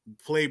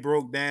 Play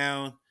broke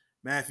down.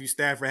 Matthew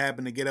Stafford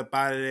happened to get up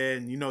out of there,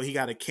 and you know he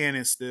got a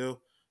cannon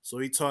still. So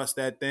he tossed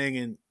that thing,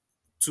 and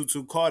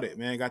Tutu caught it,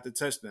 man, got the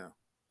touchdown.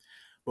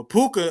 But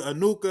Puka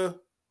Nacua,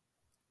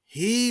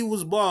 he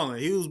was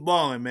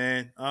balling,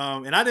 man.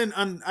 And I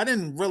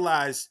didn't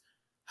realize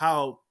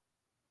how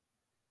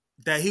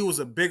that he was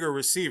a bigger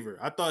receiver.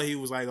 I thought he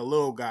was like a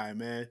little guy,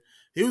 man.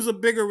 He was a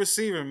bigger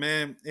receiver,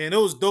 man. And it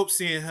was dope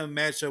seeing him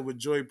match up with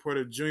Joey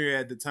Porter Jr.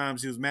 at the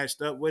times he was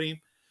matched up with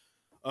him.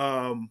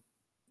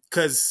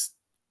 Because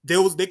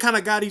they kind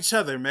of got each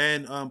other,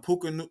 man.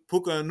 Puka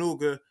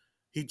Nacua,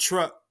 he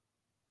trucked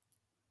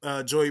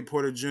Joey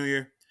Porter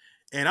Jr.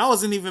 And I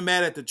wasn't even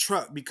mad at the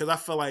truck because I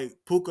felt like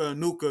Puka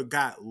Anuka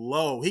got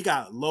low. He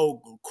got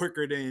low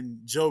quicker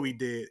than Joey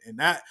did, and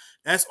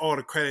that's all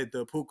the credit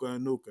to Puka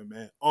Anuka,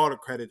 man. All the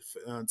credit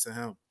to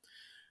him.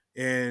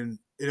 And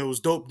it was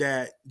dope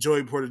that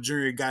Joey Porter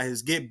Jr. got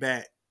his get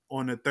back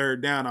on the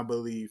third down, I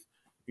believe.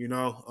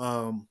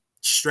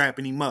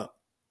 Strapping him up.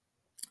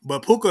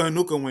 But Puka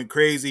Anuka went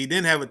crazy. He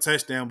didn't have a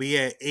touchdown, but he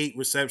had 8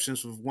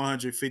 receptions with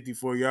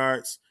 154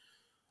 yards,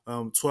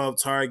 12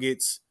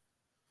 targets.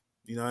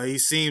 He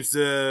seems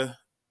to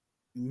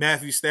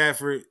Matthew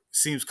Stafford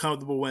seems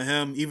comfortable with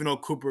him, even though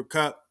Cooper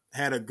Kupp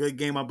had a good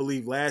game, I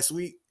believe, last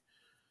week.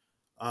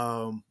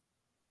 Our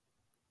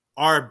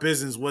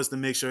business was to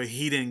make sure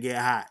he didn't get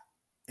hot,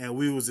 and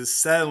we was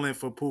just settling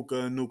for Puka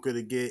Anuka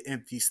to get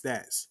empty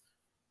stats.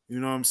 You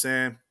know what I'm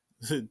saying?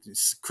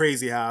 It's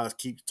crazy how I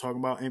keep talking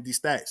about empty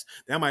stats.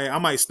 I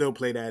might still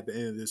play that at the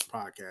end of this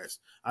podcast.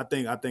 I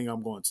think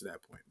I'm going to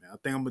that point, man. I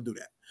think I'm gonna do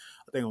that.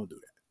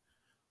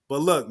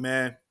 But look,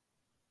 man,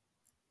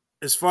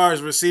 as far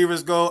as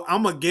receivers go,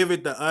 I'm gonna give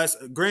it to us.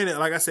 Granted,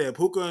 like I said,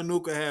 Puka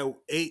Anuka had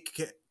 8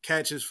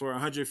 catches for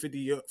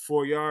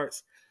 154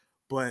 yards,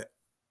 but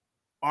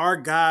our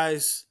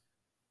guys,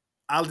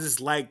 I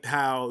just liked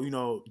how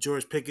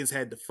George Pickens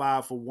had the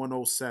 5 for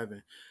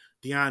 107.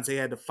 Deontay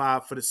had the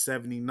 5 for the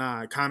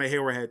 79. Connor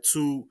Hayward had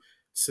 2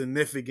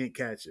 significant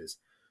catches.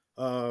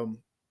 I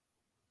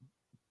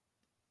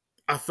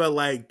felt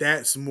like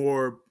that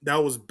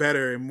was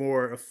better and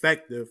more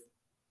effective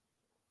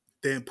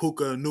than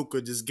Puka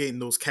Anuka just getting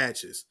those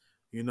catches,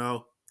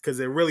 because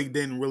it really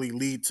didn't really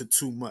lead to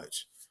too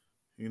much,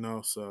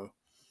 So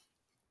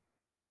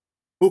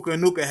Puka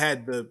Anuka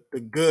had the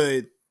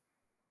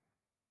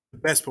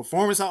best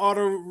performance out of all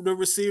the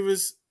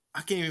receivers.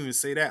 I can't even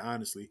say that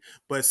honestly,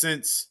 but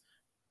since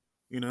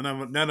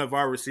none of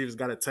our receivers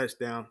got a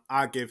touchdown,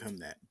 I give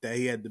him that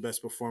he had the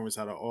best performance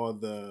out of all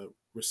the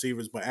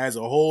receivers. But as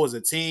a whole, as a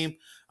team,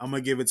 I'm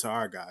gonna give it to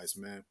our guys,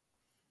 man.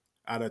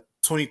 Out of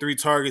 23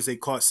 targets, they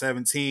caught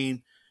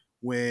 17.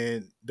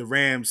 When the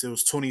Rams, it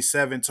was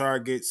 27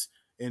 targets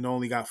and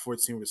only got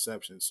 14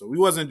 receptions. So we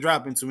wasn't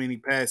dropping too many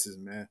passes,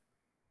 man.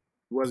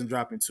 We wasn't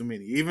dropping too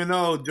many. Even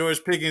though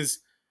George Pickens,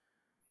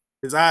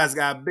 his eyes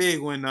got big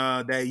when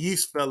that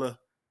yeast fella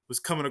was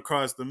coming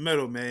across the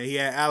middle, man. He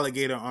had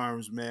alligator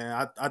arms,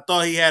 man. I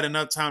thought he had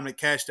enough time to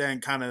catch that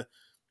and kind of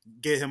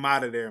get him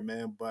out of there,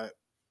 man. But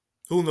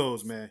who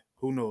knows, man?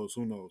 Who knows?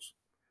 We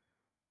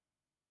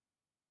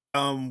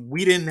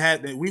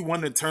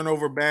won the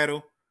turnover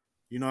battle.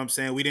 You know what I'm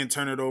saying? We didn't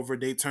turn it over.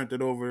 They turned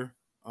it over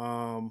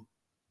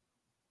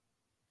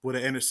with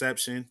an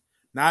interception.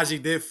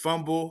 Najee did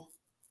fumble,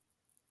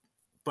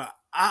 but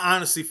I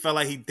honestly felt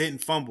like he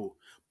didn't fumble.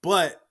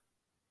 But,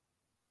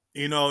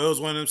 it was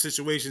one of them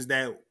situations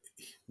that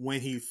when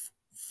he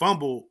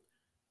fumbled,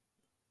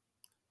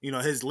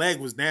 his leg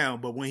was down,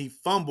 but when he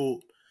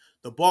fumbled,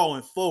 the ball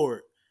went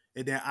forward,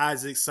 and then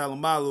Isaac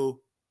Samalo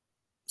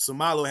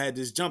had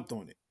just jumped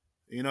on it.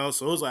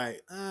 So it was like,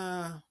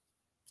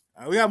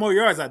 we got more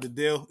yards out the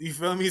deal. You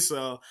feel me?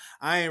 So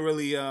I ain't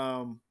really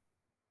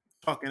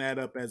chalking that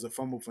up as a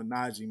fumble for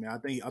Najee, man.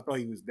 I thought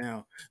he was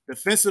down.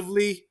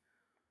 Defensively,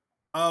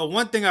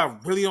 one thing I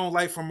really don't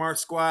like from our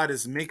squad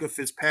is Minka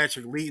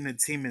Fitzpatrick leading the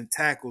team in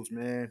tackles,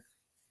 man,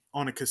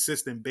 on a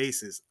consistent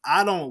basis.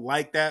 I don't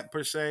like that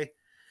per se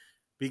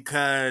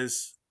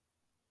because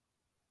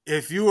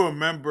if you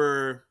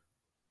remember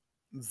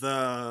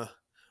the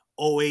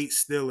 '08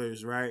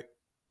 Steelers, right?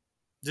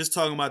 Just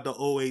talking about the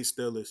 '08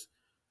 Steelers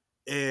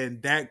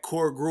and that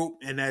core group,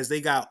 and as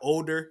they got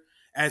older,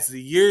 as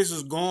the years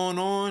was going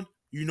on,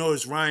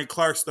 as Ryan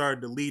Clark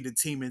started to lead the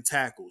team in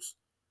tackles.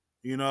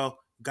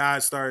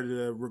 Guys started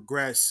to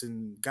regress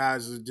and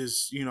guys are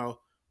just,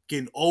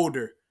 getting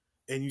older.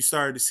 And you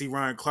started to see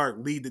Ryan Clark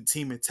lead the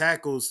team in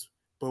tackles.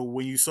 But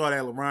when you saw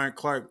that Ryan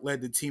Clark led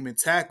the team in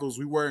tackles,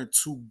 we weren't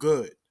too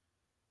good,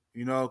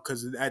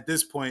 because at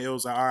this point it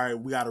was like, all right,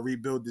 we got to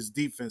rebuild this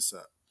defense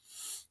up.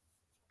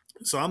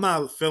 So I'm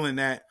not feeling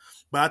that.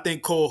 But I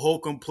think Cole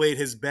Holcomb played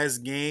his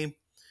best game.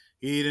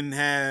 He didn't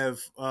have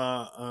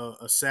a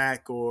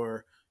sack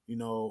or,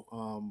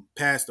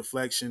 pass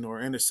deflection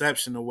or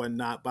interception or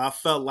whatnot. But I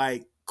felt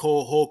like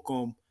Cole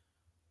Holcomb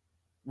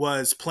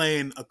was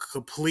playing a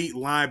complete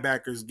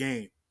linebacker's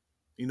game.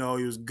 He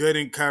was good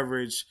in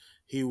coverage.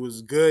 He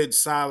was good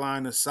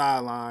sideline to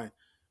sideline.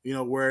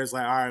 Where it's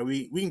like, all right,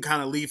 we can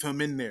kind of leave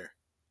him in there.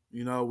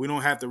 We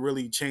don't have to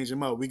really change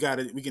him up. We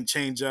can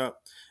change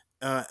up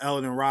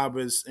Eldon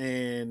Roberts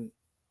and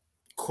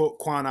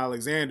Quan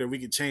Alexander. We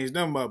could change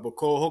them up, but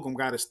Cole Holcomb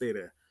got to stay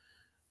there.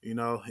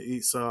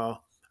 So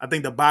I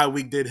think the bye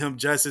week did him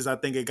justice. I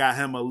think it got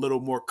him a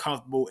little more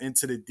comfortable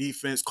into the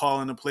defense,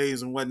 calling the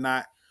plays and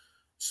whatnot.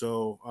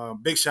 So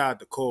big shout out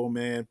to Cole,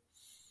 man.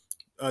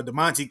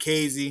 DeMonte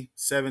Casey,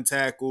 7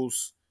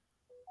 tackles.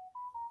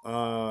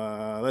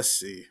 Let's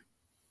see.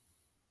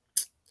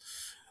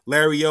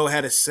 Larry O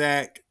had a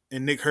sack,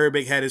 and Nick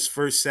Herbig had his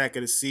first sack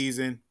of the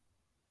season.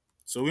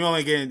 So we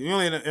only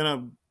end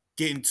up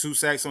getting 2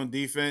 sacks on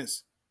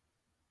defense.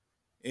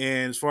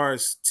 And as far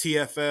as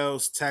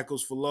TFLs,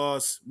 tackles for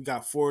loss, we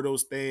got 4 of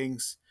those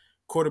things.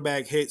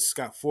 Quarterback hits,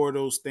 got 4 of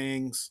those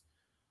things.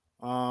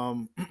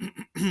 Um,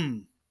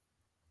 and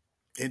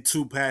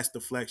 2 pass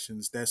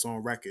deflections. That's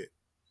on record.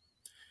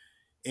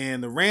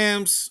 And the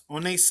Rams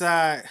on their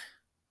side,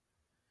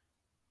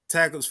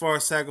 tackle as far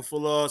as tackle for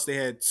loss, they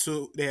had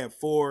 2. They had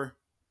 4.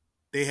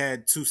 They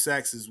had 2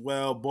 sacks as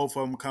well. Both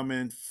of them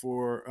coming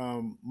for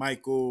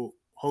Michael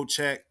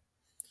Hochek.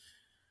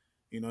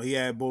 He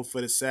had both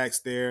of the sacks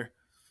there.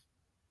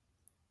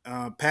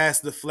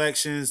 Pass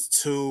deflections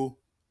 2,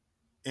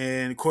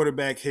 and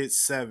quarterback hits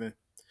 7.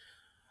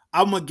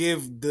 I'm gonna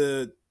give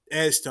the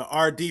edge to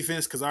our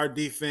defense because our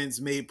defense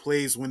made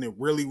plays when it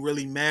really,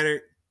 really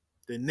mattered.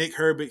 The Nick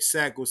Herbig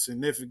sack was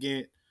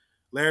significant.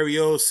 Larry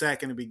O's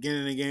sack in the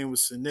beginning of the game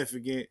was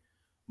significant.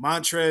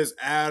 Montrez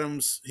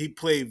Adams, he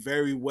played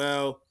very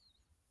well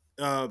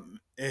at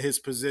his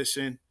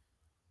position.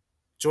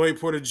 Joey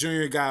Porter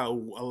Jr. got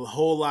a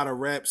whole lot of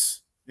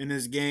reps in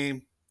this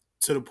game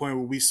to the point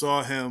where we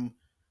saw him,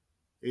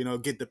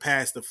 get the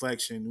pass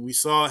deflection. We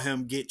saw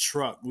him get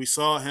trucked. We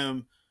saw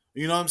him,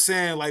 what I'm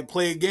saying, like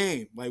play a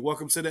game. Like,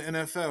 welcome to the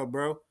NFL,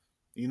 bro.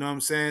 You know what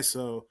I'm saying?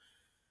 So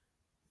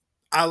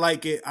I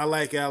like it. I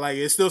like it.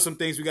 It's still some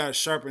things we got to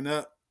sharpen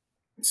up,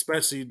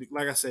 especially,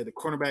 like I said, the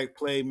cornerback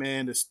play,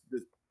 man, the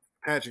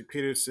Patrick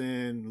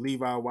Peterson,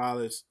 Levi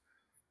Wallace.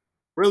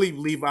 Really,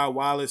 Levi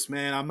Wallace,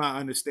 man, I'm not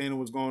understanding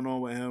what's going on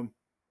with him.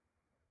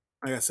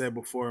 Like I said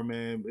before,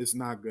 man, it's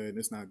not good.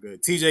 It's not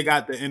good. TJ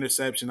got the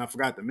interception. I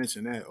forgot to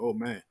mention that. Oh,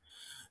 man.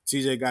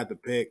 TJ got the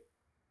pick.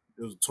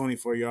 It was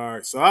 24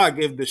 yards. So I'll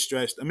give this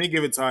stretch. Let me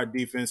give it to our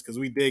defense because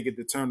we did get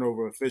the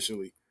turnover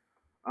officially.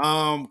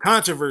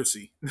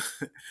 Controversy.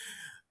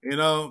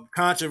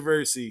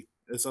 Controversy.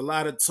 There's a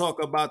lot of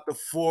talk about the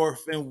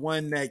 4th and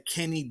 1 that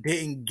Kenny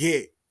didn't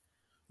get.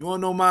 You want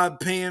to know my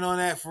opinion on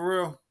that for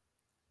real?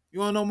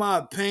 I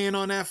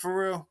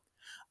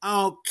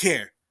don't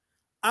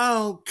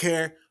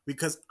care.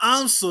 Because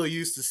I'm so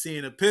used to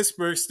seeing the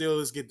Pittsburgh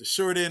Steelers get the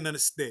short end of the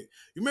stick.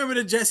 You remember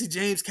the Jesse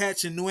James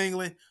catch in New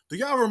England? Do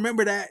y'all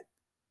remember that?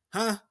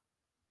 Huh?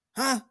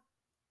 I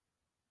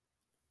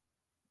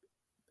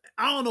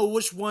don't know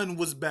which one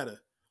was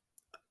better.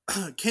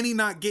 Kenny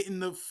not getting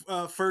the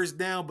first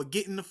down, but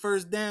getting the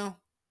first down?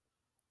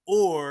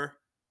 Or,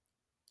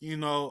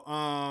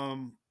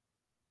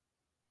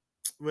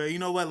 well, you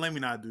know what? Let me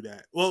not do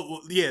that.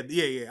 Well, yeah.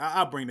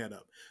 I'll bring that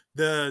up.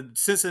 The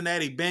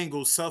Cincinnati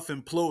Bengals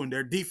self-imploding,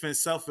 their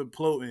defense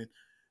self-imploding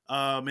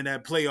in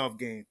that playoff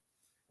game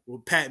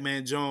with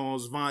Pac-Man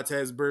Jones,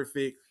 Vontaze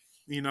Burfict.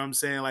 You know what I'm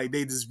saying? Like,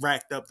 they just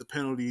racked up the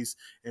penalties,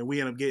 and we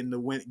end up getting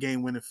the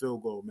game-winning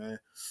field goal, man.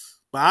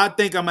 But I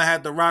think I'm going to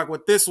have to rock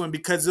with this one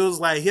because it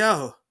was like,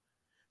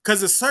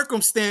 because the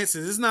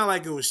circumstances, it's not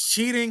like it was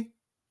cheating.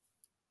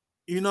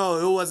 It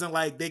wasn't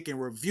like they can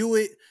review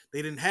it.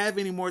 They didn't have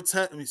any more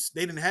they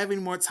didn't have any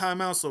more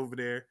timeouts over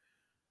there.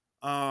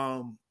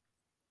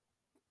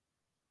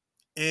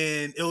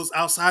 And it was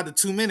outside the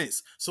 2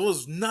 minutes. So it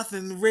was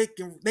nothing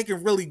they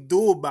can really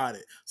do about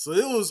it. So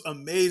it was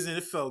amazing.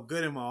 It felt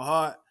good in my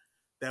heart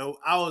that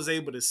I was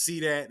able to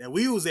see that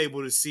we was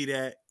able to see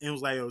that. And it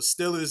was like,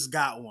 Steelers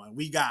got one.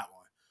 We got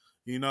one,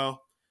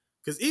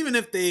 Because even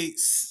if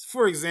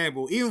for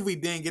example, even if we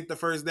didn't get the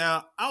first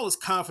down, I was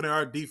confident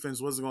our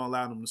defense wasn't going to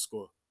allow them to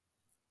score.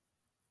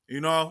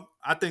 I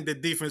think the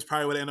defense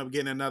probably would end up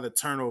getting another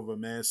turnover,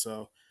 man.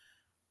 So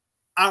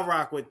I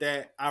rock with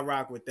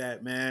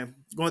that, man.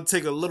 Going to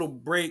take a little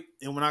break,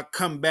 and when I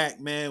come back,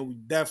 man, we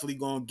definitely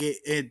going to get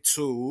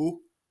into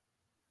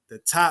the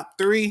top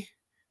 3,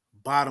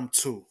 bottom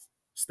 2.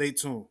 Stay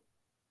tuned.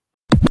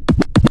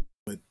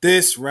 But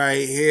this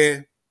right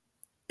here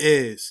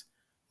is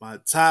my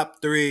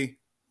top 3,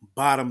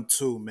 bottom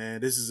 2, man.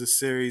 This is a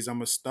series I'm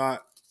going to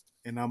start,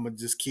 and I'm going to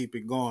just keep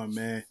it going,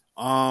 man.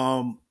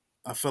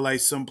 I feel like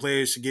some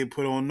players should get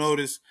put on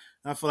notice.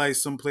 I feel like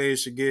some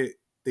players should get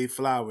their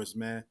flowers,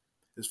 man.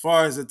 As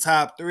far as the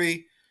top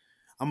 3,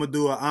 I'm going to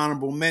do an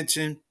honorable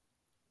mention.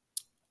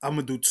 I'm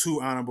going to do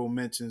 2 honorable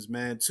mentions,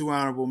 man. 2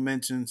 honorable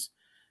mentions.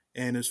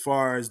 And as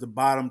far as the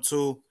bottom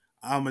 2,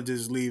 I'm going to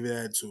just leave it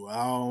at 2.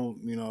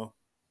 I'm going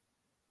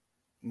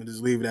to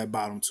just leave it at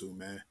bottom 2,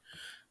 man.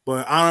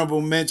 But honorable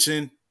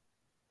mention,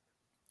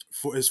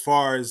 for as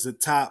far as the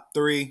top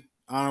 3,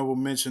 honorable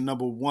mention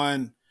number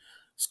 1,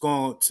 it's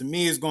going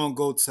to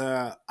go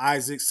to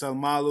Isaac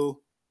Seumalo,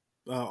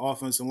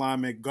 offensive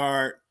lineman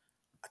guard.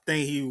 I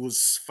think he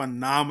was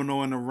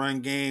phenomenal in the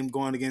run game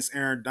going against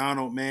Aaron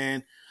Donald,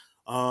 man.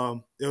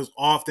 There was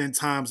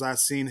oftentimes I've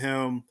seen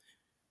him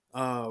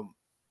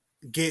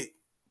get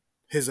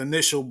his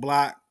initial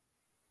block,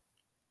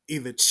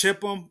 either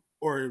chip him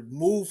or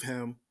move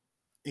him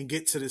and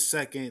get to the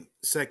second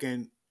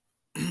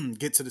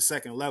get to the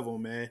second level,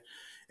 man.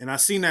 And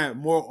I've seen that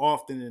more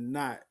often than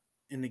not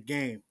in the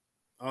game.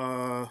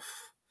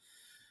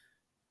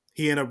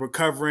 He ended up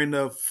recovering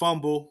the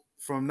fumble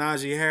from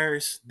Najee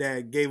Harris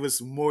that gave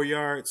us more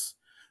yards.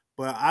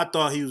 But I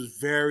thought he was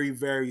very,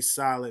 very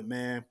solid,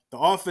 man. The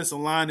offensive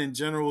line in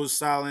general was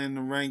solid in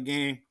the run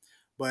game.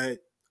 But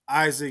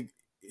Isaac,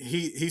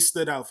 he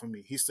stood out for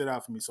me. He stood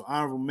out for me. So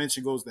honorable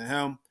mention goes to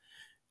him.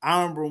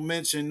 Honorable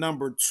mention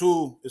number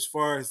 2, as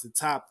far as the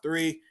top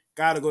 3,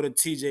 got to go to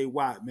T.J.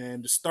 Watt,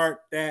 man, to start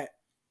that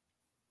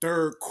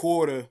third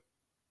quarter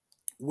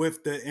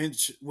with the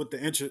introduction,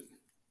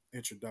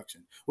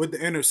 with the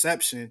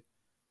interception.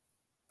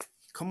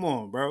 Come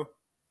on, bro.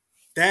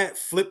 That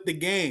flipped the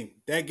game.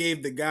 That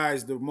gave the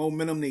guys the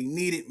momentum they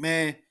needed,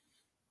 man.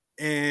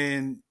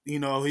 And he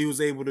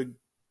was able to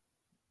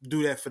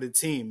do that for the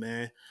team,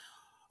 man.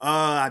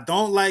 I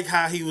don't like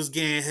how he was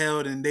getting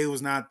held and they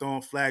was not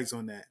throwing flags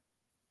on that.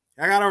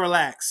 I gotta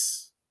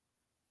relax.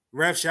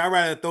 Refs, I'd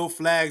rather throw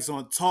flags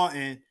on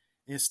taunting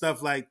and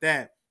stuff like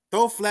that.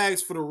 Throw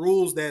flags for the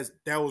rules that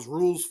was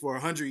rules for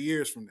 100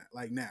 years from that,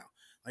 like now,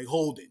 like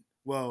holding.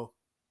 Well,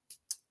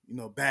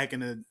 back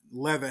in the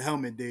leather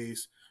helmet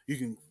days, you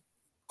can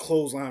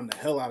clothesline the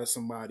hell out of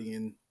somebody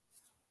and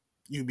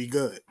you be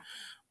good.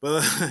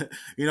 But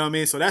you know what I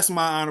mean? So that's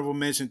my honorable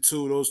mention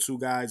too. Those two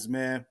guys,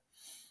 man.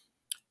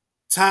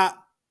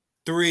 Top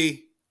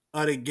 3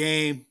 of the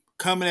game.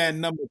 Coming at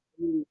number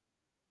 3.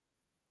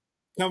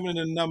 Coming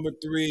in number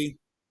 3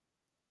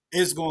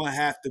 is going to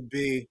have to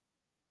be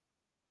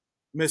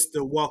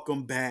Mr.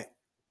 Welcome Back,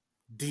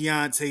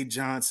 Diontae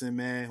Johnson,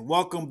 man.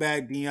 Welcome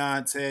back,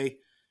 Diontae.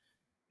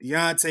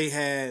 Diontae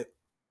had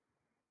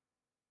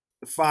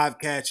 5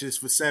 catches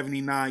for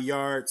 79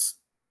 yards.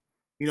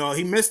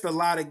 He missed a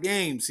lot of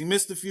games. He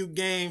missed a few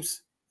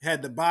games,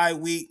 had the bye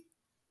week,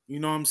 you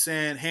know what I'm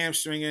saying,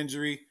 hamstring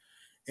injury,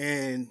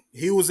 and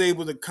he was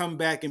able to come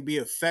back and be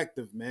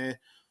effective, man.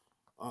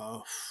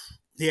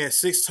 He had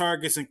 6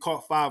 targets and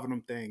caught 5 of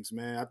them things,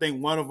 man. I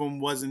think one of them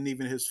wasn't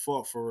even his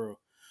fault for real.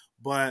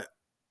 But,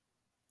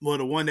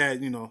 the one that,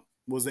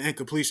 was the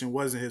incompletion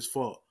wasn't his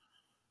fault.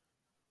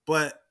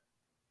 But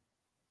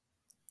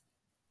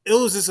it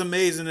was just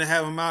amazing to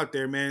have him out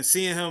there, man.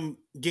 Seeing him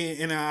getting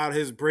in and out of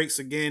his breaks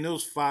again, it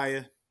was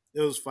fire.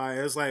 It was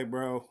fire. It's like,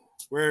 bro,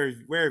 where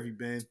have you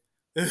been?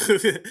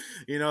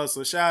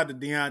 So shout out to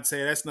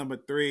Diontae. That's number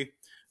 3.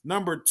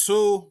 Number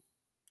 2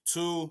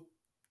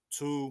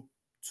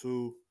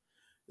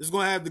 is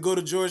going to have to go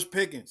to George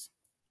Pickens.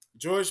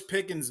 George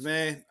Pickens,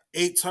 man,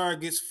 8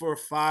 targets for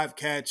 5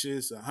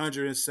 catches,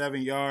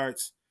 107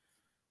 yards,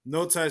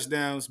 no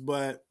touchdowns,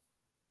 but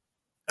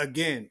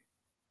again,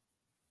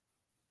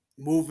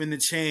 moving the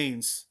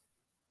chains,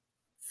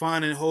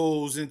 finding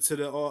holes into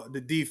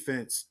the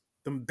defense,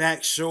 them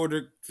back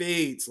shoulder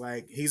fades.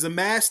 Like, he's a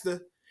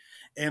master.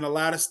 And a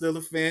lot of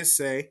Steelers fans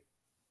say,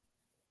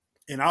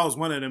 and I was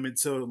one of them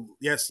until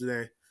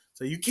yesterday,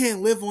 so you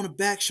can't live on a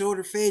back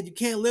shoulder fade. You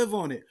can't live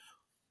on it.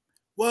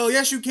 Well,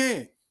 yes, you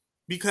can,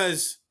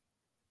 because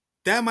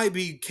that might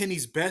be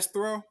Kenny's best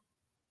throw,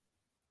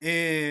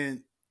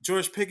 and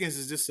George Pickens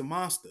is just a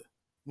monster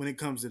when it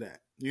comes to that.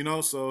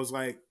 So it's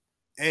like,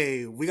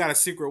 hey, we got a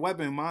secret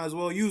weapon, might as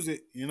well use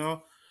it,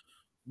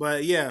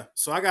 But yeah,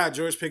 so I got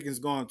George Pickens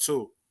going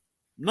too.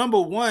 Number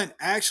 1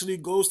 actually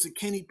goes to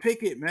Kenny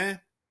Pickett, man.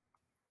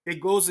 It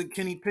goes to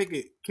Kenny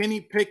Pickett. Kenny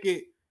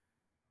Pickett,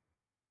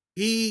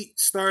 he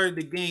started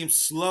the game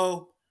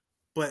slow,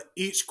 but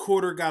each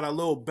quarter got a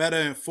little better.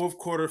 In fourth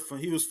quarter,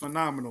 he was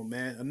phenomenal,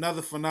 man.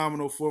 Another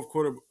phenomenal fourth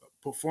quarter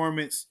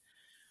performance.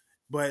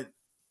 But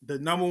the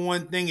number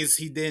 1 thing is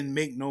he didn't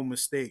make no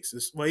mistakes.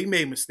 Well, he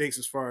made mistakes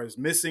as far as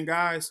missing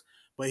guys,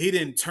 but he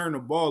didn't turn the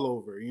ball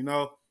over, He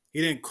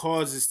didn't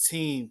cause his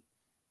team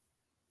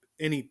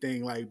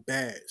anything like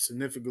bad,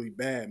 significantly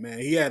bad, man.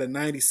 He had a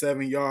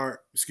 97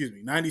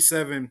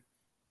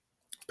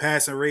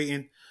 passing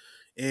rating,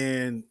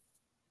 and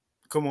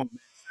come on, man,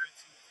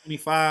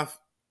 25,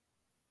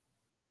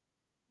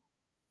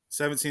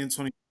 17 and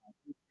 25,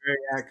 very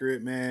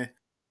accurate, man.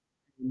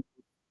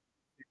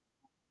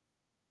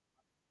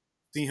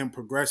 See him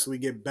progressively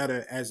get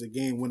better as the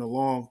game went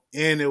along,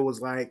 and it was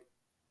like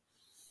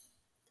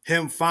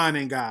him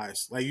finding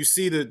guys. Like, you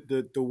see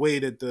the way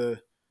that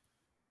the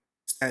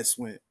stats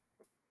went.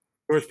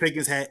 George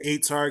Pickens had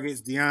 8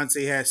 targets.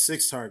 Diontae had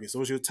 6 targets.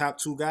 Those are your top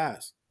 2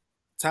 guys.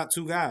 Top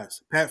 2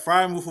 guys. Pat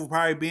Freiermuth will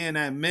probably be in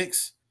that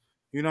mix.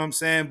 You know what I'm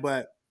saying?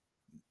 But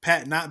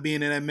Pat not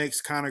being in that mix,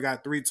 Connor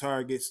got 3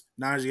 targets.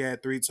 Najee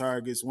had 3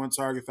 targets, 1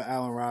 target for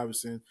Allen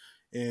Robinson,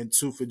 and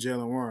 2 for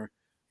Jalen Warren.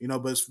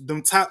 But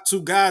them top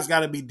 2 guys got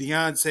to be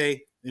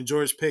Diontae and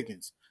George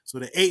Pickens. So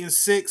the 8 and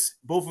 6,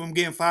 both of them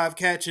getting 5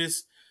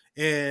 catches,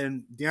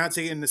 and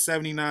Diontae getting the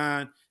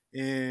 79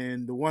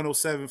 and the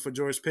 107 for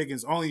George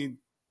Pickens.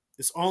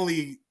 It's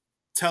only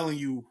telling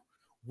you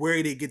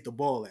where they get the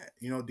ball at.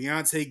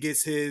 Diontae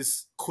gets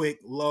his quick,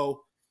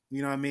 low.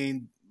 You know what I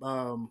mean?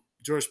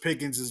 George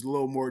Pickens is a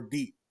little more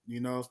deep.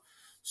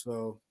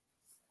 So,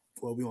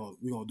 well, we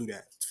gonna do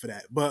that for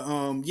that. But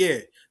yeah,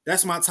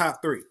 that's my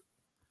top 3.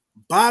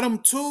 Bottom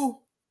 2,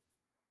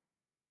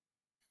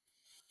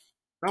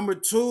 number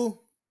 2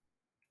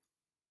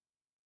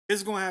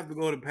 is gonna have to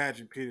go to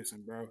Patrick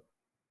Peterson, bro.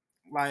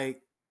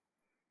 Like,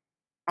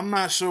 I'm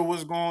not sure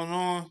what's going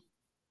on.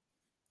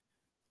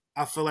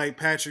 I feel like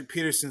Patrick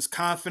Peterson's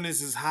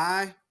confidence is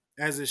high,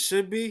 as it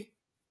should be,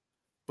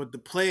 but the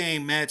play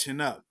ain't matching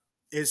up.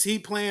 Is he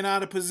playing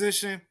out of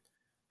position?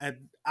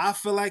 I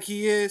feel like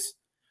he is,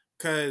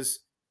 because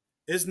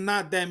it's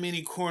not that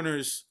many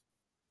corners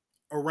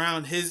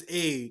around his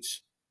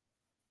age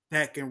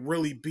that can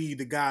really be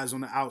the guys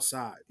on the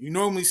outside. You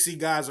normally see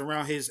guys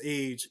around his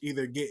age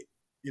either get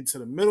into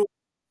the middle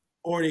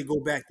or they go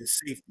back to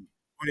safety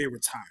or they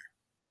retire.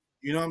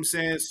 You know what I'm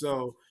saying?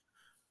 So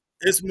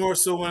it's more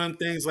so one of them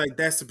things like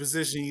that's the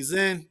position he's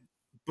in,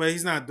 but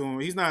he's not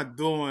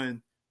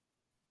doing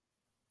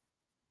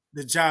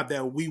the job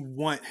that we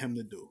want him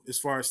to do as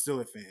far as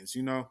Steelers fans,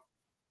 you know?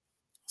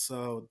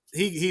 So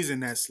he's in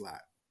that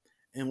slot.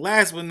 And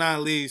last but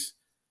not least,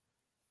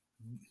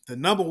 the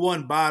number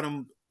one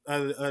bottom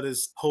of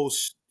this whole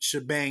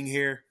shebang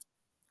here,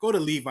 go to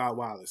Levi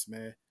Wallace,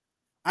 man.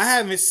 I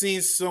haven't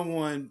seen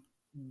someone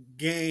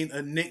gain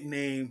a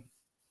nickname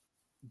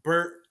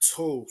Burt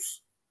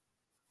Toast.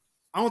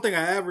 I don't think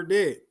I ever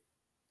did.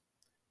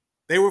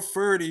 They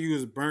refer to you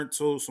as burnt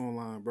toast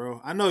online,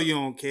 bro. I know you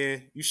don't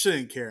care. You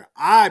shouldn't care.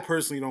 I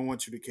personally don't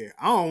want you to care.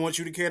 I don't want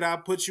you to care that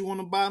I put you on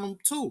the bottom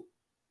too.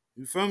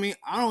 You feel me?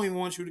 I don't even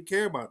want you to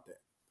care about that.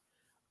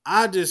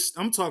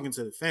 I'm talking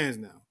to the fans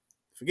now.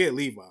 Forget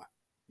Levi.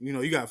 You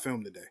know, you got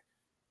film today.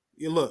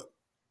 Look,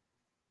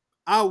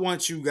 I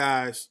want you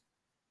guys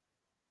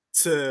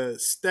to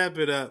step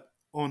it up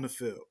on the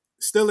field.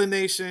 Steeler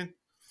Nation,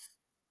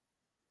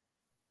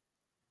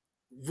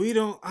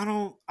 I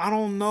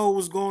don't know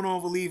what's going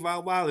on with Levi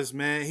Wallace,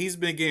 man. He's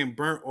been getting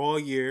burnt all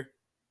year.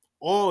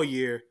 All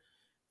year.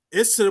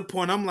 It's to the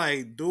point I'm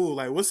like, dude,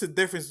 like, what's the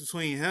difference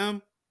between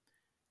him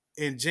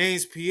and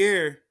James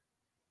Pierre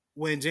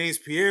when James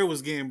Pierre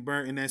was getting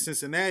burnt in that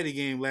Cincinnati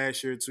game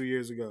last year, 2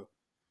 years ago?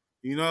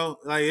 You know,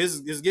 like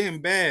it's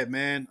getting bad,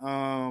 man.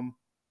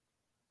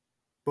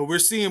 But we're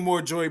seeing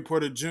more Joey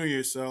Porter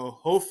Jr., so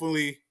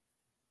hopefully.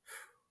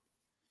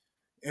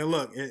 And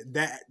look,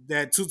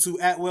 that Tutu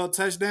Atwell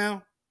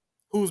touchdown,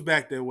 who's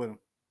back there with him?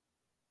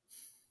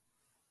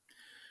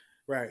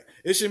 Right.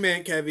 It's your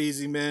man, Kev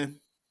Easy, man.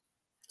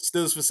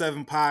 Steelers for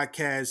 7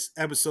 podcast,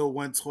 episode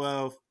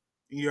 112.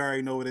 You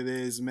already know what it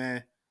is,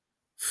 man.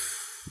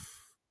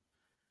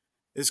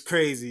 It's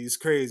crazy. It's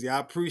crazy. I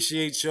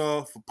appreciate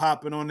y'all for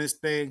popping on this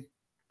thing.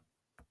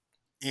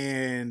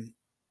 And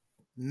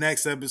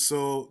next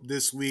episode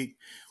this week,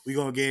 we're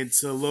going to get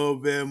into a little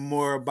bit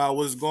more about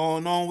what's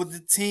going on with the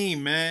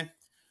team, man.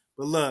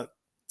 But look,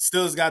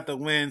 Steelers got the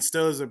win.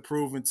 Steelers are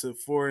proving to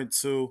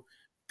 4-2.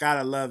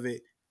 Gotta love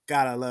it.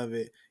 Gotta love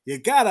it. You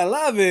gotta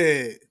love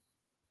it.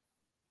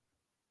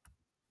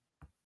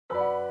 Still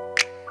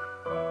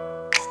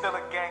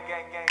a gang.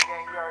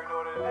 You already know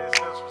what it is.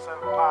 Steelers for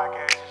 7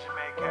 podcast. It's your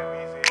man, Kev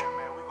Easy here,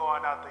 man. We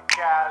going out to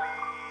Cali.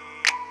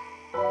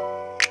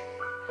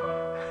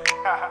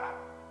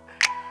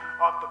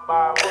 Off the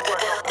bar. We're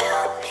fresh off the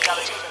bar. We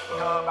gotta check the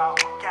club out.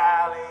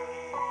 Cali.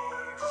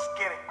 Let's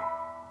get it.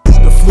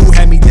 The flu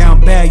had me down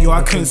bad, yo,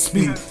 I couldn't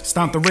speak.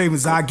 Stomp the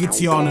Ravens, I'll get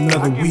to y'all in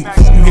another week.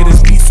 You hear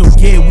this beat, so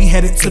yeah, we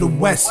headed to the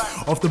west.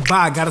 Off the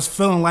bye, got us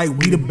feeling like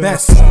we the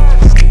best.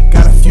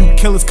 Got a few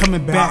killers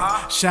coming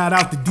back. Shout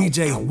out to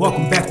DJ,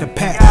 welcome back to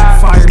Pat.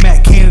 Fire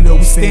Matt Canada,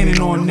 we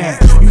standing on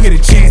that. You get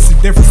a chance in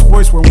different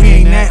sports where we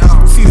ain't at.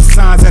 See the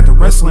signs at the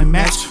wrestling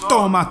match,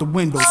 throw them out the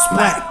window,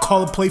 splat,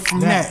 call a play from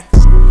that.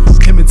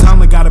 Him and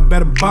Tomlin got a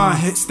better bond.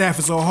 Hit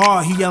Stafford so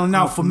hard, he yelling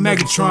out for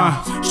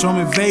Megatron. Show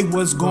me Vague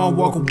was gonna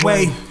walk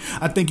away.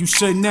 I think you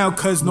should now,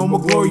 cause no more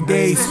glory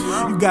days.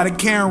 You got a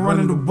Karen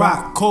running the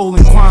rock. Cole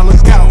and Quan,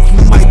 look out, he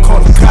might call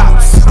the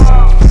cops.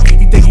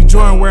 You think you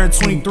Jordan wearing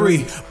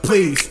 23?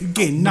 Please, you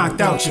getting knocked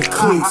out your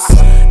cleats.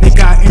 They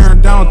got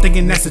Aaron Donald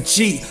thinking that's a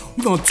cheat.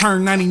 We gonna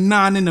turn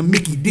 99 into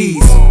Mickey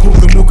D's.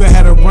 Puka Nuka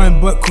had a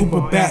run, but Cooper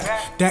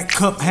back. That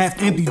cup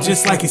half empty,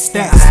 just like his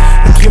stats.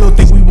 The Kilo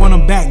think we want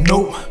him back,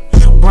 nope.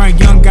 Brian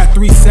Young got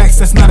 3 sacks,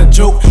 that's not a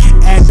joke.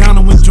 Add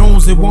Donovan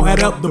Jones, it won't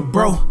add up the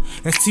bro.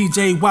 That's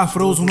TJ Watt for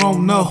those who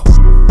don't know.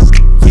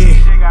 Yeah.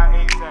 TJ got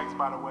 8 sacks,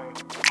 by the way.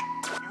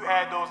 You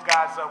add those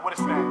guys up, what is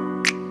that?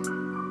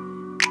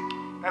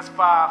 That's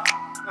 5.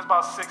 That's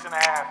about 6.5,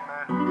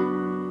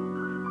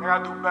 man. They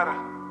gotta do better.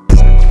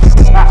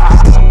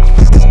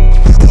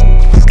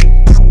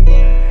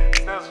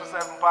 Steelers for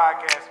 7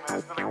 podcast,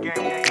 man. Still a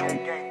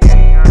gang.